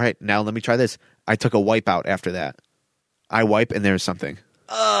I'm like, all right, now let me try this. I took a wipe out after that. I wipe and there's something.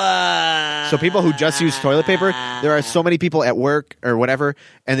 So people who just use toilet paper, there are so many people at work or whatever,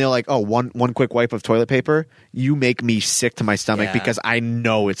 and they're like, oh, one quick wipe of toilet paper. You make me sick to my stomach because I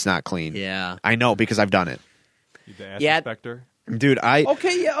know it's not clean. Yeah. I know because I've done it. The ass Yeah. inspector. Dude,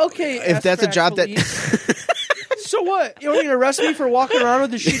 Okay. if that's a job that So what? You want me to arrest me for walking around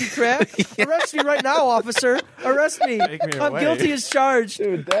with this shitty crap? Arrest me right now, officer. Arrest me. Take me I'm away. guilty as charged.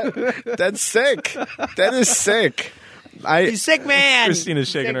 Dude, that's sick. That is sick. He's sick, man. Christina's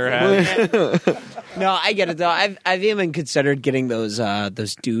shaking her head. No, I get it though. I've even considered getting those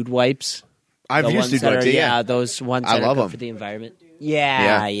dude wipes. I've The used ones dude that wipes. are- Yeah. those ones I that love are good 'em. for the environment.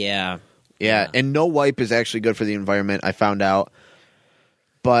 Yeah. Yeah, and no wipe is actually good for the environment. I found out,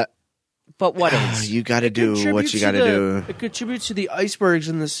 but But what is? you got to do what you got to do. It contributes to the icebergs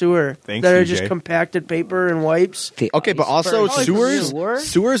in the sewer Thanks, that are CJ. just compacted paper and wipes. Okay, but also Icebergs.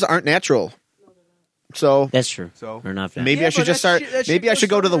 sewers aren't natural. So That's true. So Or not. maybe Yeah, I should but just that start. shit- that Maybe shit I should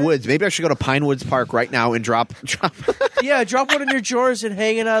go goes to the somewhere. woods. Maybe I should go to Pinewoods Park right now and drop. Yeah, drop one in your drawers and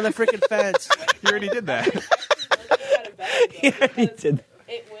hang it on the freaking fence. you already did that. That's kind of bad, though, because did.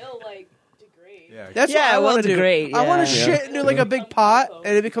 it will like degrade. Yeah. That's Yeah, what I well, want it's to do. great, I want yeah. to shit into like a big pot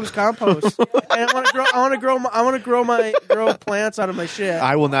and it becomes compost. And I want to grow plants out of my shit.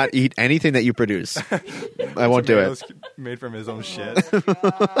 I will not eat anything that you produce. I won't do it, Tomatoes made from his own shit.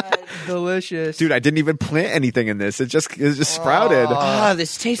 Delicious, dude. I didn't even plant anything in this. It just sprouted. Oh,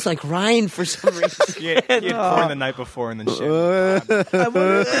 this tastes like rind for some reason. He had corn the night before and then shit.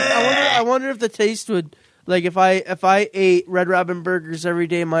 I wonder if the taste would like if I ate Red Robin burgers every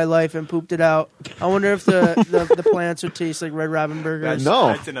day of my life and pooped it out. I wonder if the plants would taste like Red Robin burgers. No.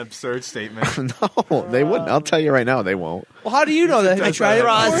 That's an absurd statement. No, they wouldn't. I'll tell you right now, they won't. Well, how do you know that? Have you tried it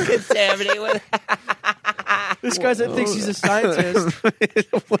Cross before? contaminated with This guy that thinks he's a scientist.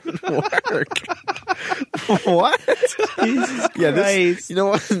 It wouldn't work. What? Yeah, this, Christ. you know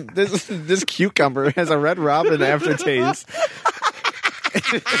what? This cucumber has a Red Robin aftertaste.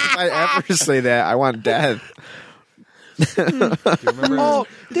 If I ever say that, I want death. Do you remember? Oh,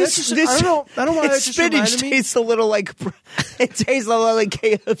 This- I don't know why that just spinach reminded me. tastes a little like it tastes a little like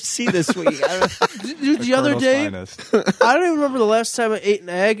KFC this week. I don't, Dude, the other Colonel's day, finest. I don't even remember the last time I ate an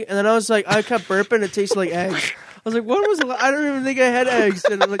egg, and then I was like, I kept burping. It tasted like eggs. I was like, when was I don't even think I had eggs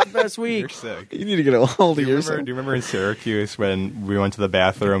in like the past You're week. sick. You need to get a hold of Do you yourself. remember in Syracuse when we went to the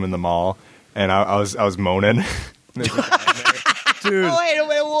bathroom in the mall and I was moaning? Dude, oh wait,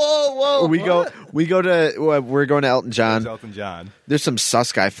 whoa! we're going to Elton John. Elton John. There's some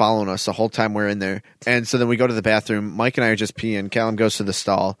sus guy following us the whole time we're in there. And so then we go to the bathroom. Mike and I are just peeing. Callum goes to the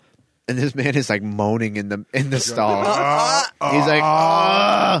stall. And this man is like moaning in the stall. He's like,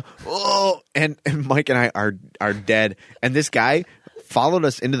 oh. And Mike and I are dead. And this guy followed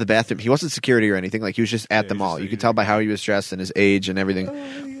us into the bathroom. He wasn't security or anything. Like he was just at the he was mall. just You could a tell by how he was dressed and his age and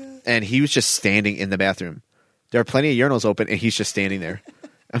everything. And he was just standing in the bathroom. There are plenty of urinals open, and he's just standing there.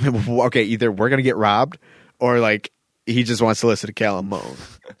 I mean, okay, either we're gonna get robbed, or like he just wants to listen to Callum moan.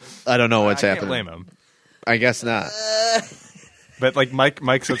 I don't know what's I happening. can't blame him. I guess not. But like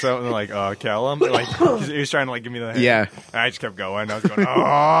Mike sits out and like, Callum, like he was trying to like give me the hand. Yeah. And I just kept going. I was going,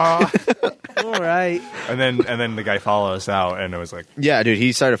 oh. All right. and then the guy followed us out, and it was like, Yeah, dude,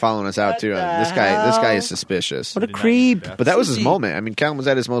 he started following us out What too. the This guy hell? is suspicious. What a did not creep! do that. But that was his Susie. moment. I mean, Callum was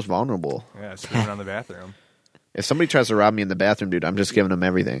at his most vulnerable. Yeah, screaming on the bathroom. If somebody tries to rob me in the bathroom, dude, I'm just giving them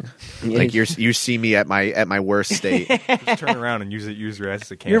everything. Like you see me at my worst state. Just turn around and use your ass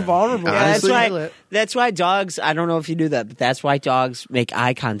as a can. You're vulnerable. Yeah, that's Honestly- why. That's why dogs. I don't know if you knew that, but that's why dogs make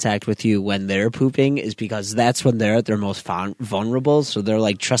eye contact with you when they're pooping. Is because that's when they're at their most vulnerable. So they're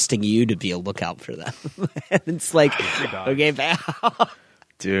like trusting you to be a lookout for them. And it's like, dog. okay, pal.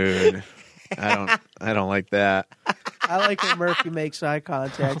 Dude, I don't like that. I like when Murphy makes eye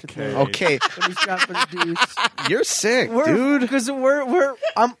contact with me Okay, when he's dropping the deuce. you're sick, dude. Because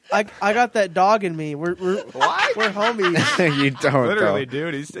I got that dog in me. We're homies. You don't. Literally, though.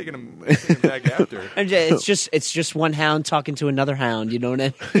 dude. He's taking him back after. And it's just one hound talking to another hound. You know what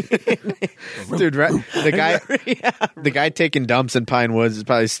I mean? Dude. The guy taking dumps in Pine Woods is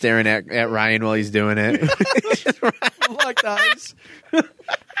probably staring at Ryan while he's doing it. Locked eyes.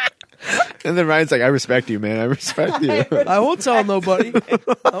 And then Ryan's like, "I respect you, man. I respect you. I won't tell nobody.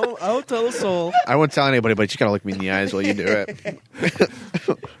 I won't tell a soul. I won't tell anybody, but you gotta look me in the eyes while you do it."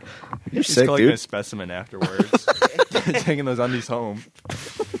 You're Just sick, collecting a dude. specimen afterwards. Taking those undies home.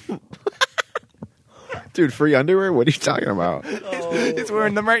 Dude, free underwear? What are you talking about? He's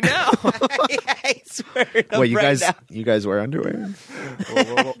wearing them right now. I swear to Wait, you right guys now. you guys wear underwear?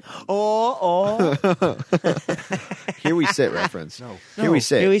 Oh. Here we sit reference. No. Here we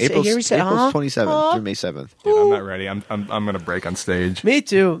sit. Here we sit, April here we sit. April 27th through May 7th. Dude, I'm not ready. I'm gonna break on stage. Me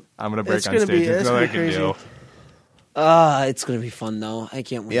too. I'm gonna break It's on gonna stage. be- There's it's nothing I gonna be can do. It's gonna be fun though. I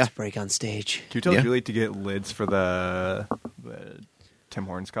can't wait Yeah. to break on stage. Can you tell Yeah. Julie to get lids for the Tim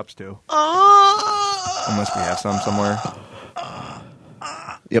Hortons cups too? Unless we have some somewhere.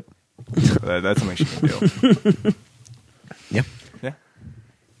 Yep. That's something she can do. Yep. Yeah.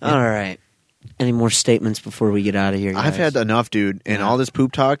 All right. Any more statements before we get out of here? I've guys? had enough, dude, and all this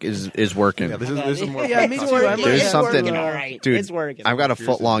poop talk is working. Yeah, this is more. Yeah, me too. I might There's have something, to, all right. dude. It's working. I've got a Here's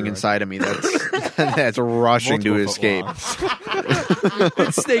foot the long drug. inside of me that's that's rushing to Multiple escape. footlongs.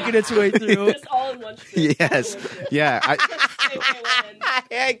 It's snaking its way through. Just all in one strip. Yes, yeah.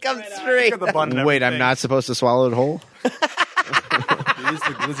 Yeah, it comes Right on. straight. Look at the bun and Wait, I'm everything. not supposed to swallow it whole. He is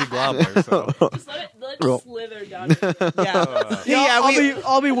the glizzy gobbler. So. Just let it slither down. Your Yeah, Yeah, yeah.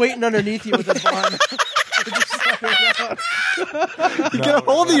 I'll be waiting underneath you with a bun. Get a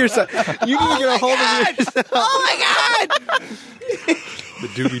hold of yourself. You need to get a hold of yourself. Oh my God! The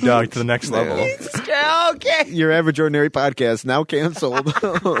doobie dog to the next level. Okay. Your average ordinary podcast now canceled.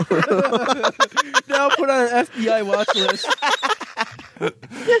 Now put on an FBI watch list.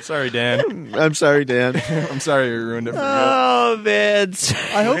 Sorry, Dan. I'm sorry, Dan. I'm sorry we ruined it for you. Oh man,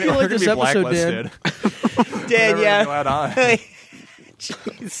 I hope you We're like gonna this be episode, Dan. blacklisted. Dan, Never yeah. allowed on.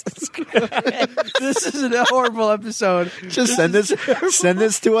 Jesus Christ. This is a horrible episode. Just send this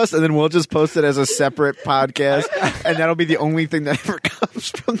to us, and then we'll just post it as a separate podcast, and that'll be the only thing that ever comes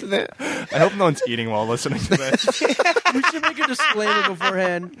from that. I hope no one's eating while listening to this. We should make a disclaimer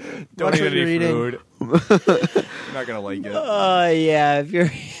beforehand. Don't Watch eat what you're any eating. food. You're not gonna like it. Yeah.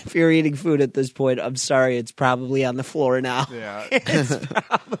 If you're eating food at this point, I'm sorry. It's probably on the floor now. Yeah.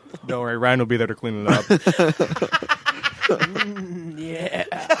 Don't worry, Ryan will be there to clean it up. Yeah.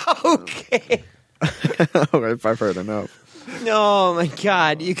 Okay. All right, I've heard enough. Oh my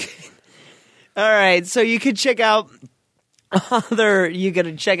God. You can. All right. So you could check out other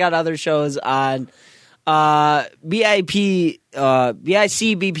shows on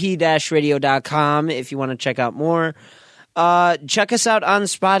bicbp-radio.com if you want to check out more. Check us out on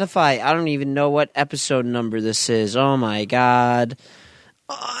Spotify. I don't even know what episode number this is. Oh my God.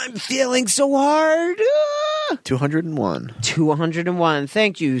 I'm feeling so hard. 201. 201.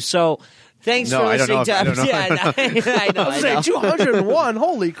 Thank you. So thanks No, for I don't listening know. to I don't know. Yeah, I know. I was saying 201.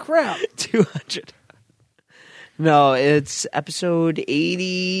 Holy crap. 200. No, it's episode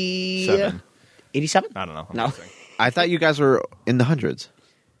 80. 87? I don't know. I'm No. guessing. I thought you guys were in the hundreds.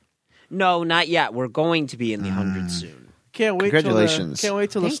 No, not yet. We're going to be in the hundreds soon. Can't wait Congratulations. till the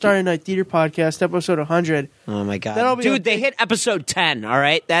Thank Starry Night Theater podcast, episode 100. Oh my God. That'll be Dude, a they big- hit episode 10, all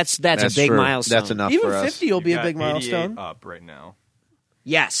right? That's a big true. milestone. That's enough Even for us. 50 will be You've a got big 88 milestone. up right now.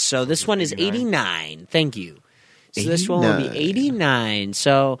 Yes, so this one is 89. 89. Thank you. So this one will be 89. 89.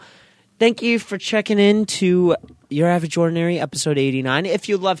 So thank you for checking in to Your Average Ordinary, episode 89. If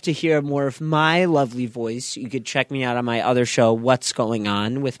you'd love to hear more of my lovely voice, you could check me out on my other show, What's Going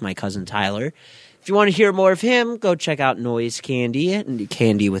On, with my cousin Tyler. If you want to hear more of him, go check out Noise Candy, and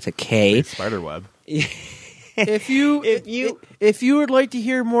Candy with a K. Spiderweb. If you If you would like to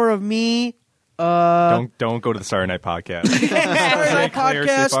hear more of me, Don't go to the Saturday Night podcast. Starry Night clear,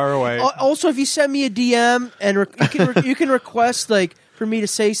 stay podcast. far away. Also, if you send me a DM and you can request like for me to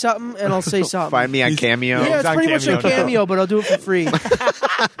say something, and I'll say something. Find me on Cameo. Yeah, He's it's on pretty much a Cameo now. cameo, but I'll do it for free.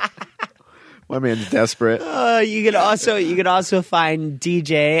 My man's desperate. you can also find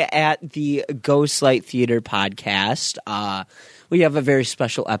DJ at the Ghostlight Theater podcast. We have a very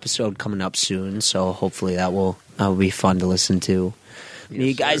special episode coming up soon, so hopefully that will be fun to listen to.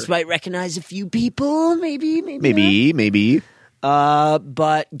 You guys might recognize a few people, maybe. Maybe.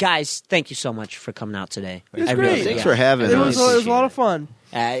 But guys, thank you so much for coming out today. It was I great. really- Thanks yeah. for having It us. was a lot of fun.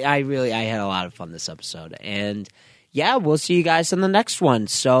 I had a lot of fun this episode, and yeah, we'll see you guys in the next one.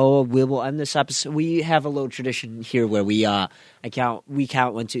 So we will end this episode. We have a little tradition here where we count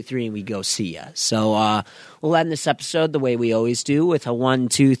 1, 2, 3, and we go see ya. So we'll end this episode the way we always do with a 1,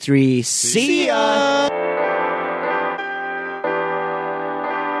 2, 3, see ya.